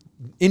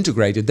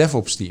integrated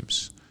DevOps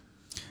teams.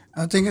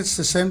 I think it's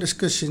the same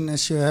discussion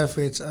as you have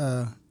with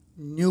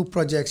new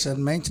projects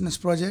and maintenance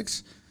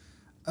projects.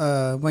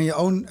 When you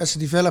own, as a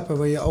developer,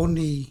 when you're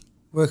only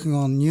working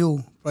on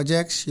new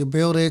projects, you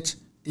build it,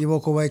 you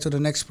walk away to the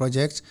next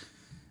project,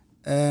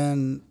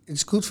 and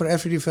it's good for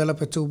every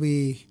developer to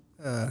be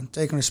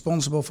taken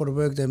responsible for the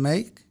work they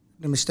make,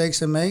 the mistakes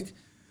they make,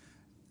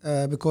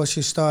 because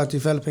you start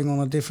developing on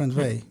a different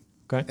way.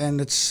 Okay.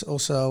 And it's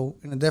also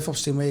in a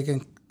DevOps team where you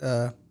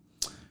can,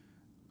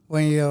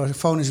 when your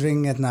phone is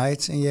ringing at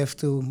night and you have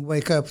to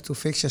wake up to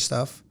fix your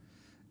stuff,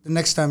 the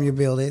next time you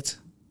build it,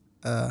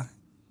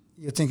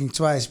 you're thinking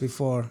twice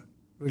before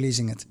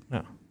releasing it.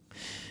 Yeah.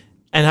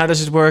 And how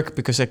does it work?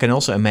 Because I can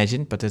also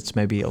imagine, but it's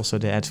maybe also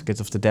the advocate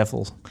of the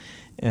devil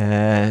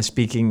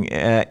speaking.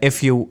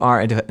 If you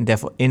are in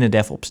a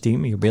DevOps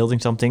team, you're building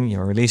something,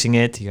 you're releasing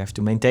it, you have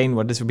to maintain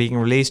what is being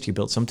released, you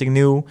build something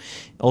new,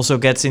 also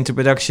gets into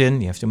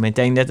production, you have to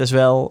maintain that as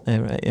well,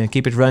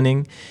 keep it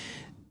running.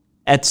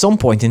 At some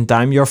point in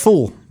time, you're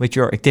full with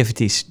your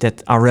activities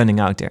that are running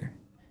out there.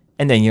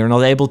 And then you're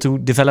not able to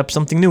develop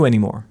something new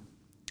anymore.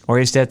 Or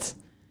is that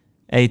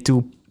a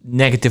too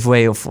negative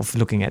way of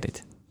looking at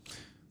it?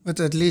 But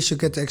at least you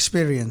get the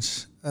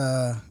experience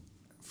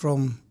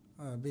from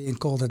being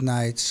called at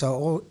night.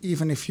 So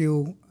even if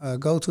you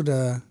go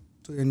to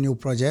your new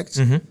project,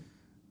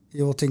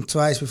 you will think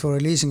twice before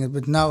releasing it.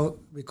 But now,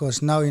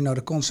 because now you know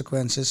the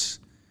consequences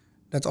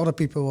that other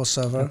people will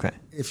suffer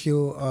if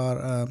you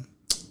are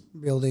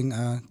building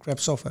crap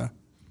software.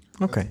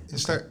 Okay.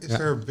 Is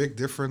there a big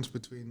difference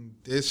between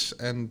this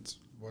and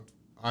what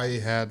I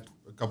had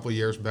a couple of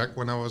years back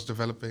when I was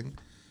developing?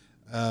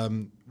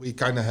 We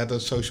kind of had a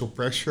social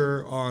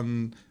pressure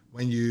on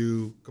when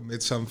you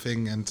commit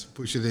something and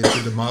push it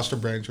into the master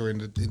branch or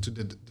into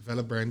the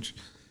develop branch,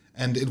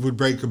 and it would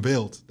break a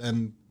build.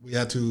 Then we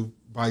had to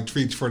buy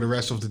treats for the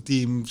rest of the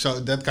team, so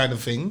that kind of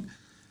thing.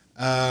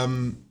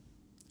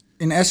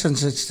 In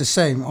essence, it's the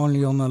same,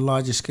 only on a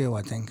larger scale,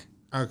 I think.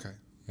 Okay.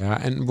 Yeah,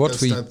 and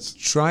what we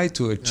try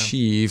to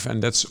achieve,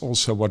 and that's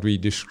also what we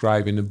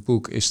describe in the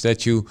book, is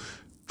that you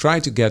try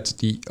to get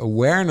the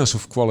awareness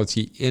of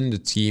quality in the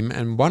team.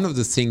 And one of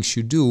the things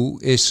you do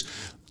is,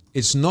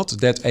 it's not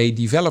that a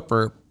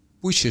developer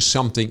pushes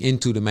something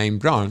into the main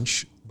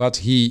branch, but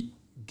he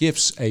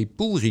gives a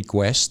pull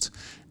request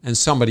and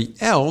somebody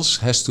else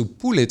has to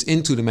pull it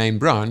into the main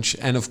branch.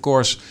 And of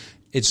course,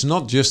 it's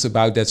not just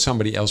about that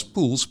somebody else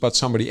pulls, but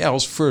somebody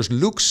else first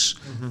looks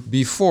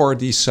before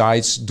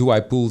decides, do I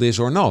pull this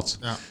or not?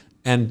 Yeah.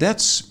 And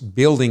that's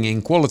building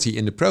in quality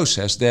in the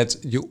process, that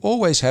you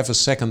always have a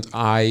second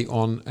eye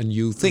on a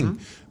new thing.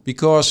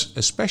 Because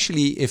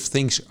especially if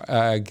things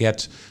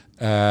get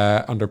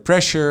under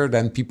pressure,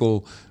 then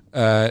people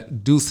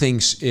do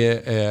things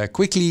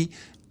quickly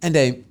and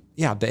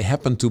they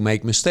happen to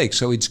make mistakes.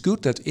 So it's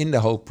good that in the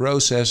whole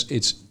process,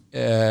 it's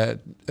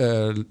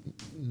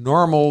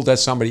normal that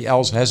somebody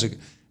else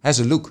has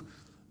a look.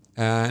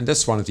 And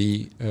that's one of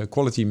the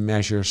quality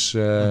measures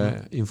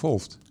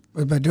involved.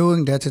 But by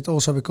doing that, it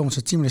also becomes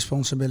a team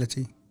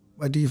responsibility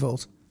by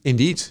default.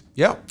 Indeed,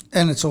 yeah.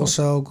 And it's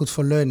also good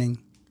for learning.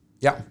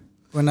 Yeah.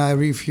 When I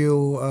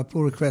review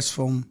pull requests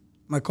from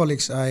my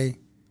colleagues, I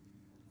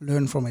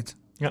learn from it.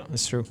 Yeah,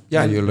 that's true.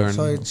 Yeah, you learn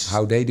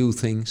how they do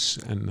things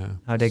and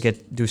how they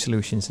do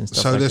solutions and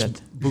stuff so like this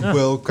that. book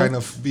will kind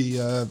of be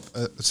a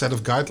set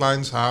of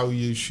guidelines how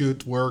you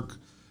should work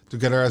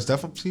together as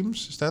DevOps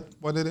teams. Is that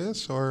what it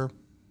is, or?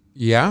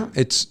 Yeah,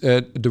 it's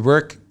the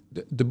work.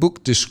 The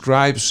book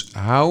describes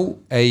how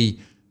a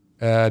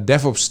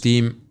DevOps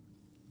team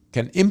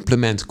can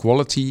implement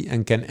quality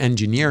and can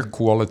engineer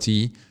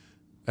quality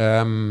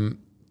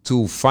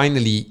to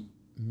finally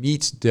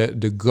meet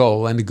the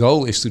goal. And the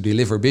goal is to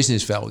deliver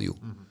business value.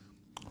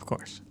 Of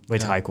course,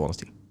 with high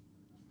quality.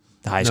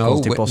 The highest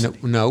quality possible.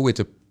 No, with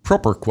the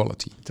proper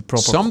quality.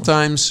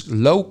 Sometimes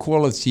low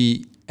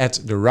quality at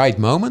the right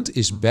moment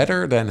is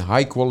better than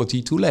high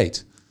quality too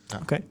late.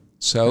 Okay.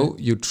 So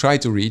you try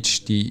to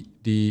reach the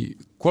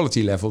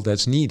quality level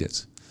that's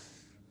needed.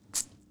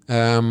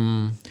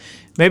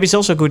 Maybe it's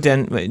also good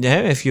then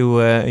if you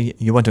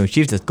want to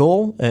achieve that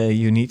goal,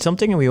 you need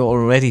something. And we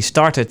already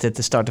started at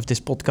the start of this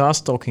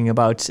podcast talking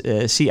about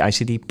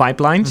CI/CD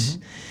pipelines.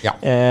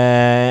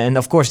 And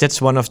of course,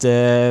 that's one of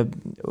the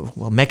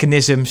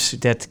mechanisms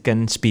that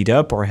can speed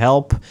up or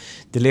help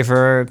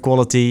deliver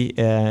quality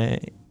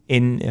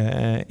in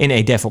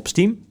a DevOps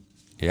team.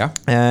 Yeah.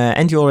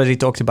 And you already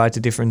talked about the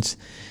different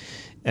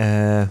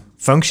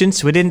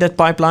functions within that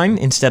pipeline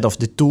instead of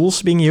the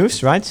tools being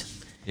used, right?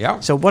 Yeah.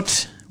 So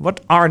what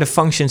are the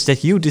functions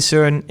that you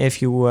discern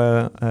if you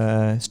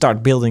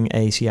start building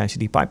a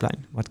CI/CD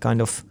pipeline? What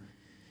kind of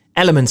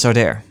elements are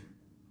there?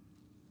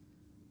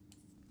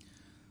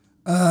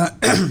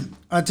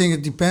 I think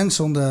it depends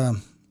on the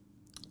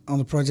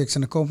projects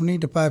and the company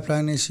the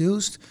pipeline is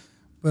used.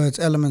 But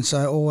elements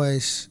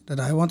that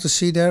I want to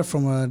see there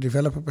from a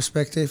developer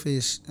perspective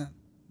is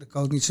the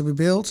code needs to be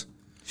built.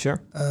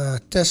 Sure.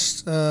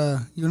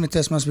 Unit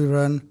tests must be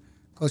run.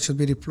 Code should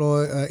be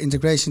deployed.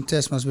 Integration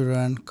tests must be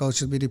run. Code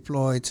should be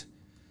deployed,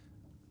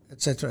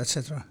 etc.,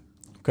 etc.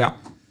 Okay.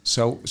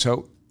 So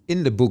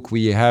in the book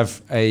we have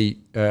a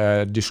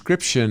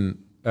description,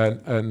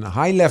 a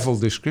high-level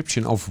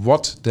description of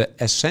what the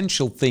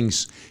essential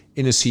things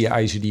in a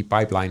CI/CD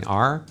pipeline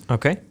are.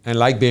 Okay. And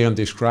like Berend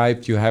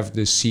described, you have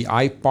the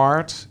CI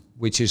part,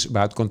 which is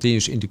about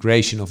continuous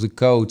integration of the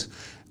code,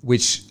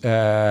 which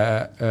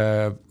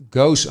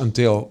goes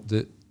until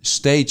the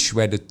stage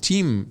where the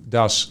team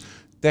does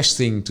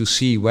testing to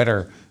see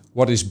whether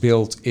what is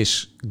built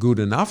is good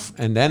enough.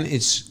 And then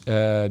it's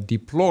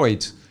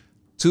deployed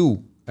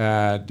to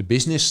the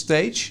business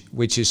stage,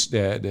 which is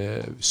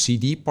the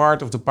CD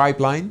part of the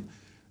pipeline.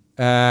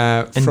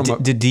 And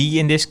the D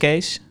in this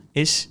case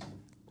is?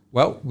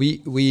 Well,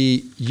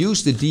 we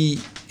use the D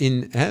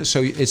in,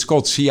 so it's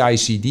called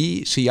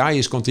CI/CD. CI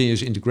is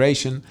continuous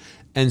integration,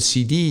 and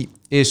CD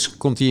is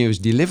continuous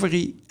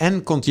delivery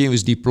and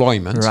continuous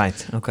deployment.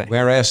 Right, okay.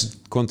 Whereas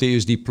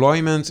continuous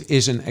deployment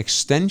is an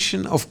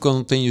extension of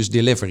continuous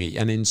delivery.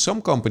 And in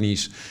some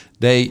companies,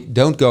 they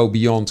don't go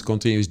beyond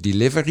continuous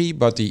delivery,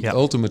 but the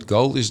ultimate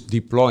goal is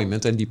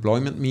deployment. And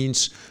deployment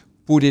means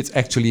put it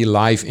actually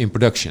live in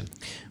production.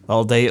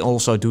 Well, they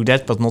also do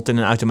that, but not in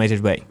an automated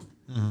way.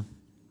 Mm-hmm.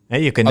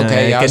 You can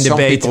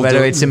debate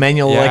whether it's a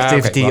manual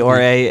activity or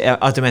a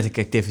automatic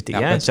activity.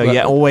 So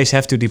you always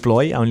have to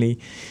deploy. Only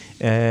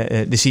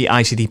the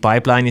CI/CD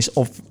pipeline is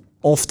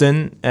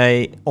often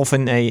a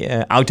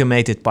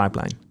automated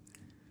pipeline.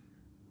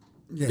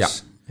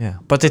 Yes. Yeah.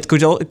 But it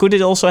could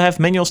it also have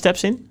manual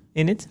steps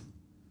in it?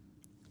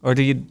 Or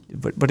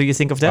what do you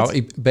think of that? Well,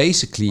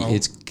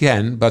 it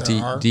can, but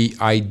the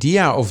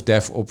idea of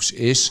DevOps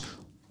is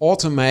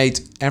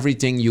automate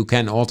everything you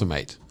can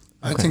automate.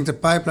 I think the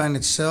pipeline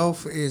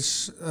itself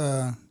is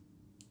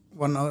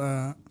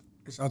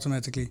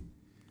automatically.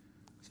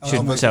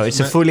 So it's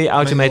a fully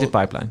automated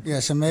pipeline.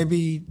 Yeah, so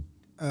maybe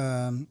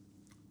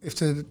if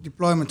the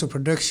deployment to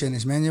production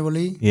is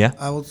manually,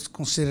 I would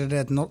consider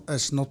that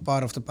not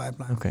part of the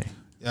pipeline. Okay.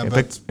 Yeah,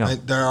 but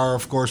there are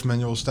of course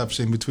manual steps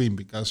in between,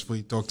 because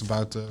we talked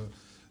about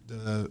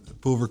the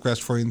pull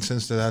request, for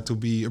instance, that had to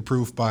be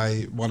approved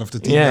by one of the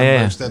team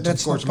members.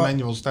 That's of course a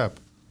manual step.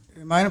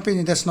 In my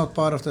opinion, that's not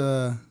part of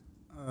the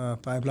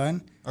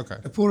pipeline. Okay.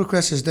 The pull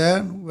request is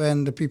there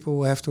when the people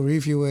who have to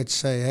review it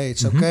say, hey,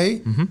 it's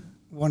okay. Mm-hmm.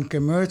 One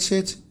can merge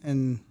it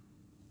and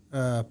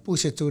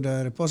push it to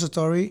the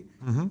repository.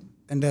 Mm-hmm.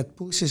 And that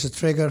push is a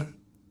trigger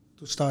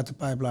to start the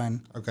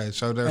pipeline. Okay,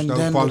 so there's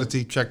no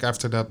quality check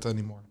after that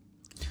anymore.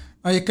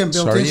 You can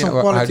build in some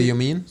quality. How do you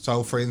mean?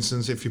 So, for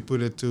instance, if you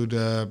put it to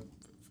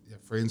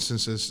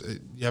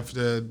you have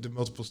the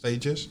multiple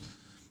stages.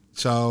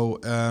 So,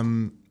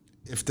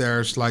 if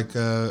there's like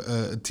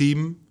a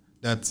team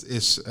that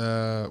is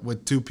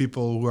with two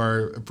people who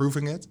are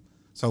approving it,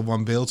 so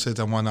one builds it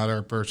and one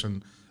other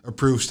person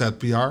approves that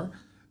PR,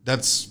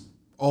 that's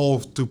all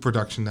to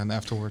production then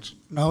afterwards.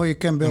 Now you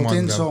can build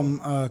in some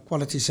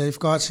quality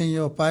safeguards in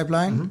your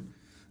pipeline.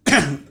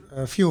 Mm-hmm.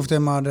 A few of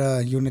them are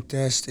the unit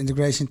test,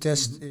 integration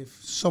test. Mm-hmm. If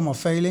some are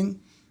failing,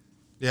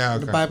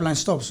 the pipeline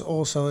stops.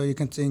 Also, you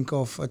can think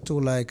of a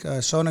tool like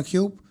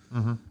SonarQube.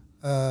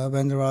 Mm-hmm.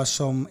 When there are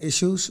some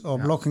issues or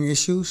blocking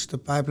issues, the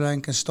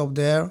pipeline can stop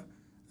there.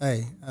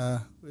 Hey,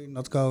 we're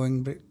not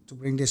going to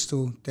bring this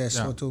to test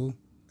or to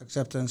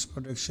acceptance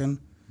production.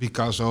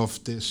 Because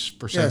of this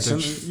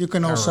percentage. Yes, you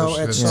can also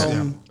add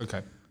some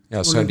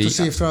to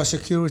see if there are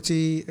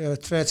security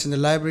threats in the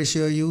libraries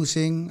you're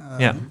using.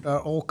 There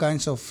are all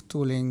kinds of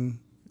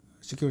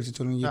security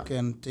tooling you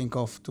can think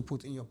of to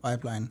put in your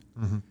pipeline.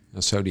 Mm-hmm.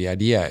 So the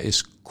idea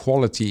is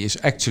quality is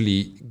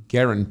actually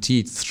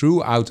guaranteed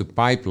throughout the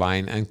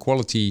pipeline, and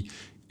quality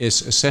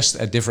is assessed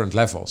at different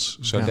levels.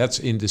 So that's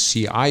in the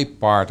CI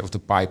part of the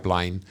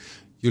pipeline.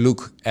 You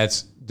look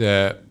at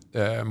the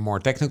more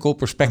technical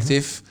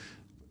perspective. Mm-hmm.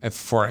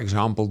 For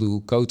example,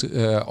 do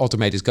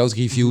automated code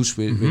reviews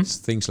with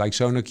things like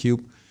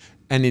SonarQube.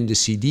 And in the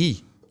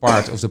CD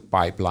part of the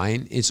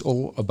pipeline, it's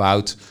all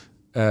about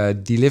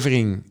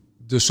delivering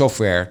the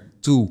software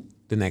to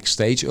the next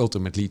stage,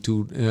 ultimately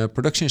to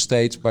production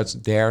stage. But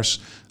there's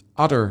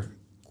other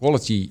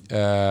quality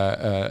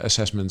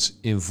assessments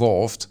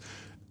involved,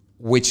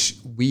 which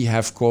we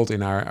have called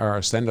in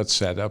our standard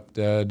setup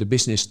the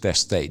business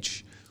test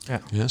stage.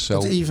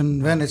 So but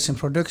even when it's in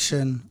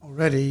production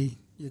already,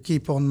 you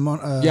keep on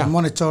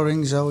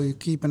monitoring, so you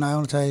keep an eye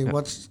on it. Hey,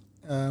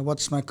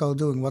 what's my code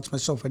doing? What's my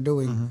software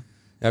doing? Mm-hmm.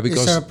 Yeah, because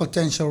is there a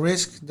potential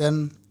risk?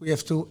 Then we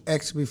have to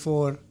act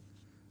before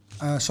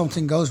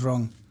something goes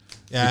wrong.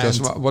 Yeah,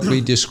 because what we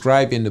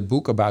describe in the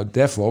book about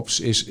DevOps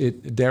is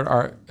there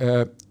are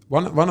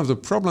one of the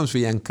problems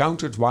we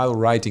encountered while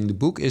writing the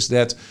book is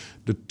that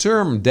the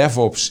term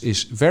DevOps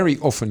is very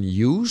often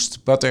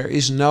used, but there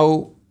is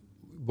no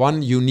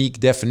one unique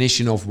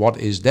definition of what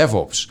is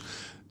DevOps.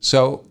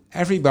 So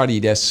everybody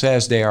that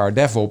says they are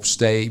DevOps,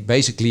 they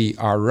basically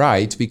are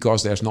right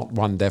because there's not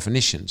one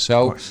definition.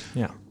 So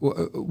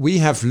we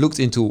have looked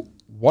into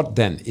what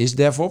then is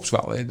DevOps.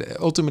 Well,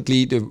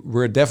 ultimately the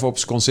word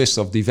DevOps consists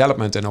of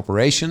development and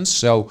operations.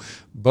 So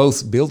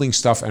both building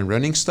stuff and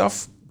running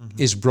stuff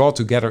is brought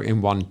together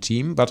in one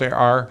team, but there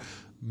are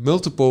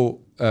multiple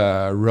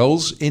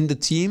roles in the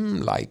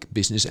team, like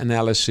business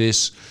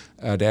analysis.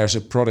 There's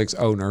a product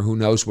owner who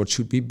knows what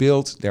should be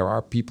built. There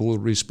are people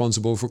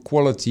responsible for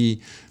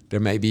quality. There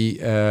may be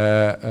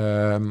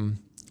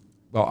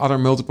other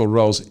multiple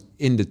roles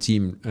in the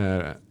team.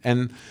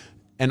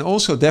 And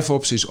also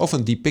DevOps is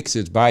often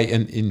depicted by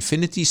an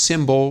infinity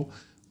symbol,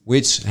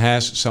 which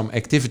has some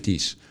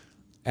activities.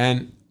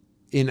 And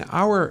in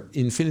our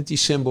infinity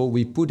symbol,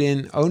 we put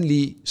in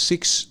only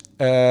 6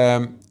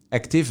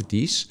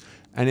 activities.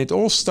 And it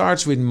all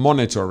starts with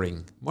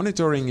monitoring.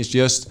 Monitoring is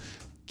just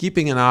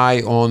keeping an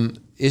eye on,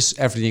 is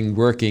everything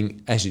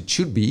working as it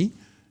should be?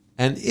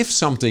 And if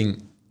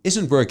something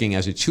isn't working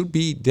as it should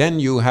be, then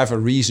you have a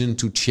reason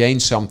to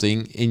change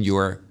something in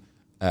your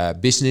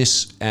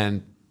business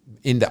and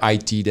in the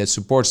IT that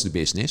supports the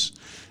business.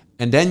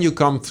 And then you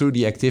come through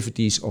the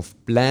activities of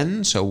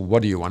plan. So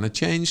what do you want to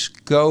change?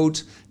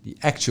 Code, the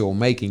actual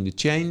making the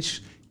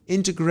change,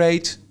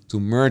 integrate to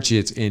merge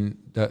it in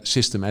the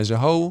system as a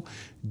whole,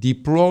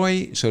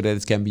 deploy so that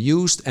it can be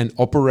used, and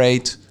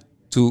operate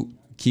to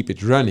keep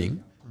it running.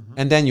 Mm-hmm.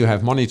 And then you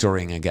have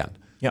monitoring again.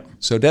 Yeah.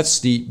 So that's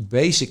the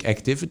basic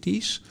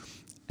activities.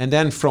 And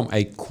then from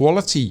a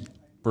quality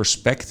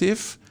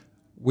perspective,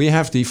 we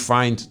have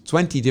defined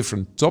 20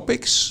 different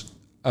topics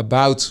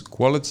about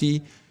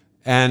quality,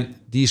 and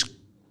these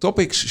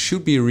topics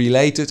should be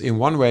related in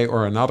one way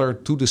or another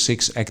to the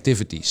 6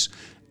 activities.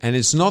 And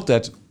it's not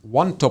that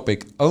one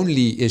topic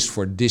only is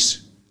for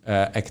this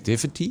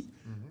activity.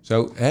 Mm-hmm.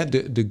 So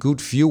the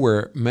good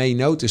viewer may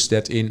notice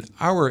that in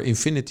our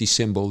infinity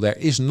symbol there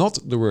is not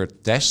the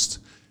word test,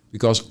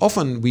 because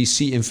often we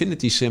see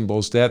infinity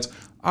symbols that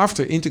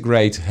after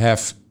integrate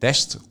have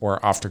test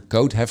or after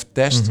code have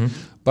test. Mm-hmm.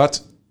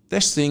 But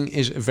testing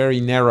is a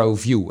very narrow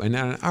view. And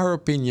in our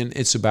opinion,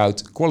 it's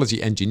about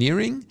quality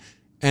engineering.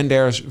 And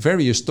there's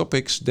various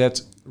topics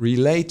that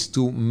relate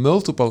to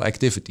multiple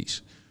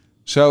activities.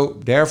 So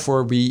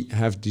therefore, we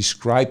have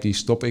described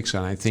these topics.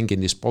 And I think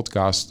in this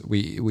podcast,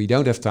 we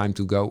don't have time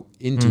to go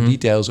into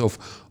details of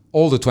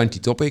all the 20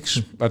 topics,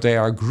 but they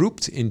are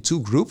grouped in 2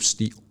 groups.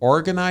 The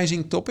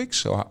organizing topics.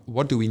 So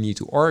what do we need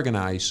to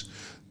organize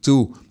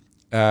to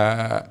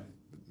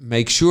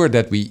make sure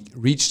that we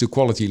reach the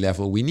quality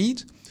level we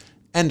need?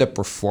 And the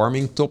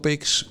performing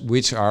topics,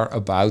 which are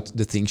about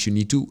the things you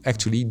need to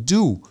actually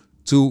do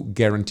to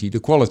guarantee the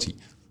quality.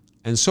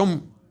 And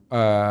some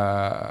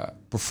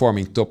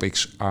performing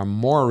topics are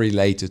more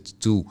related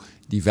to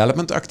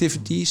development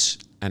activities,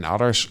 and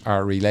others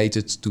are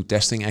related to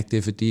testing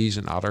activities,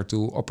 and other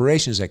to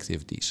operations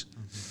activities.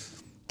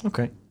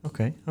 Okay,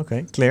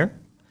 clear.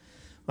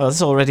 Well,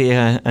 that's already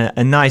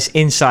a nice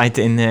insight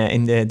in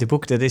the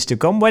book that is to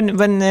come. When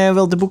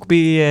will the book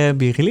be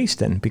released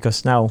then?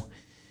 Because now,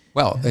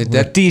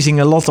 we're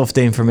teasing a lot of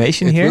the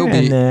information here.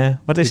 And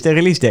what is the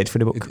release date for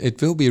the book? It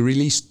will be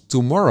released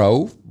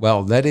tomorrow.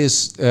 Well, that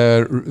is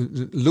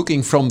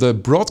looking from the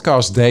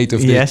broadcast date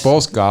of this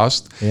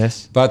podcast.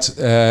 Yes. But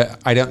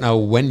I don't know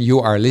when you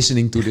are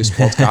listening to this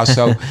podcast.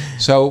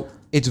 So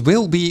it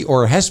will be,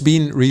 or has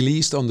been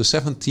released on the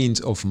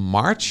 17th of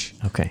March.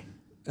 Okay.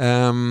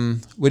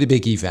 With a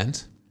big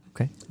event.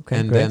 Okay.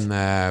 And great.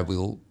 then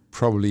we'll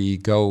probably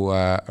go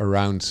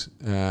around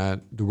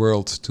the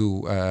world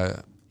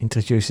to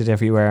introduce it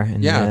everywhere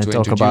and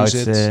talk about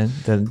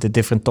the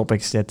different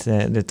topics that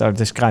are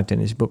described in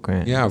this book.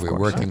 We're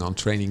working on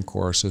training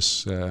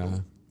courses.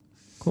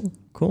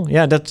 Cool.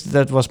 Yeah,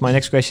 that was my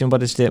next question.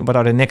 What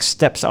are the next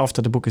steps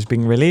after the book is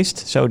being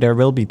released? So there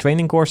will be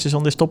training courses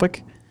on this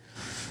topic.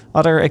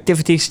 Other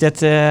activities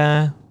that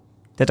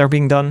are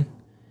being done,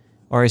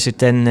 or is it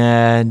then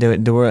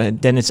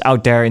then it's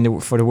out there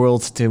for the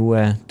world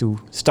to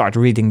start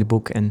reading the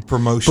book and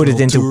put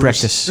it into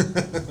practice?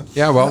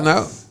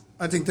 No.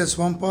 I think that's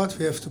one part.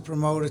 We have to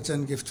promote it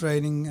and give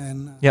training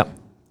and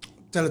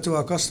tell it to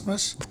our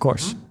customers. Of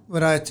course.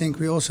 But I think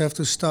we also have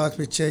to start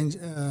with change.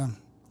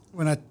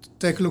 When I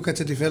take a look at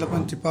the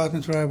development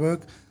department where I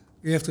work,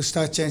 we have to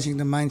start changing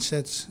the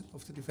mindsets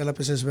of the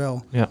developers as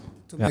well. Yeah.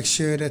 To make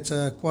sure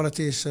that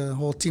quality is a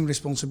whole team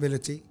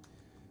responsibility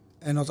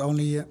and not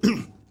only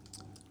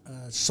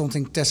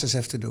something testers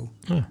have to do.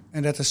 Yeah.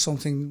 And that is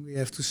something we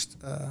have to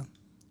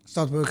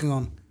start working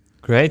on.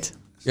 Great.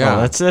 Yeah,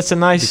 well, that's a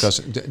nice... Because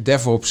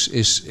DevOps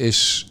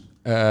is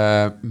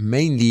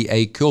mainly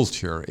a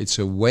culture. It's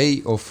a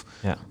way of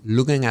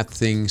looking at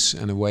things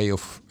and a way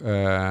of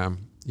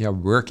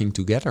working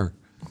together.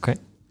 Okay,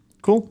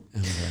 cool.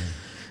 And,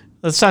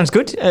 that sounds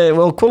good.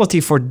 Quality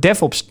for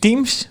DevOps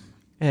teams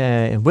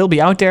will be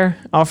out there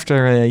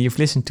after you've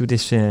listened to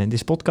this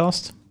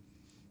podcast,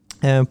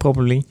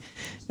 probably.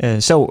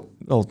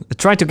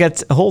 Try to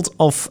get a hold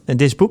of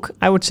this book,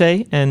 I would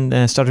say,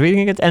 and start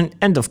reading it.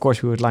 And of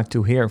course, we would like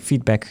to hear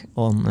feedback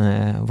on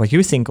what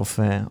you think of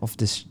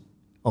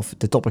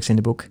the topics in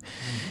the book,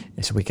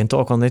 so we can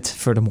talk on it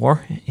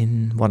furthermore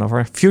in one of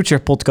our future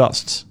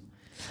podcasts.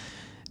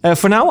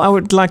 For now, I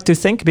would like to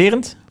thank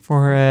Berend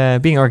for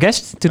being our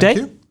guest today.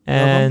 Thank you.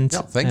 And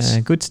thanks.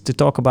 Good to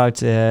talk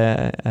about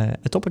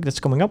a topic that's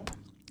coming up,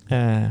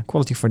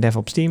 quality for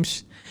DevOps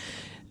teams.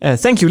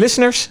 Thank you,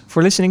 listeners,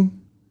 for listening,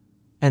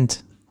 and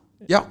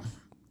Yeah.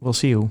 we'll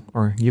see you,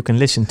 or you can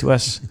listen to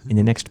us in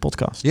the next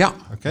podcast. Yeah.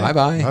 Okay.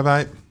 Bye-bye.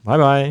 Bye-bye.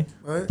 Bye-bye.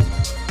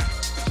 Bye.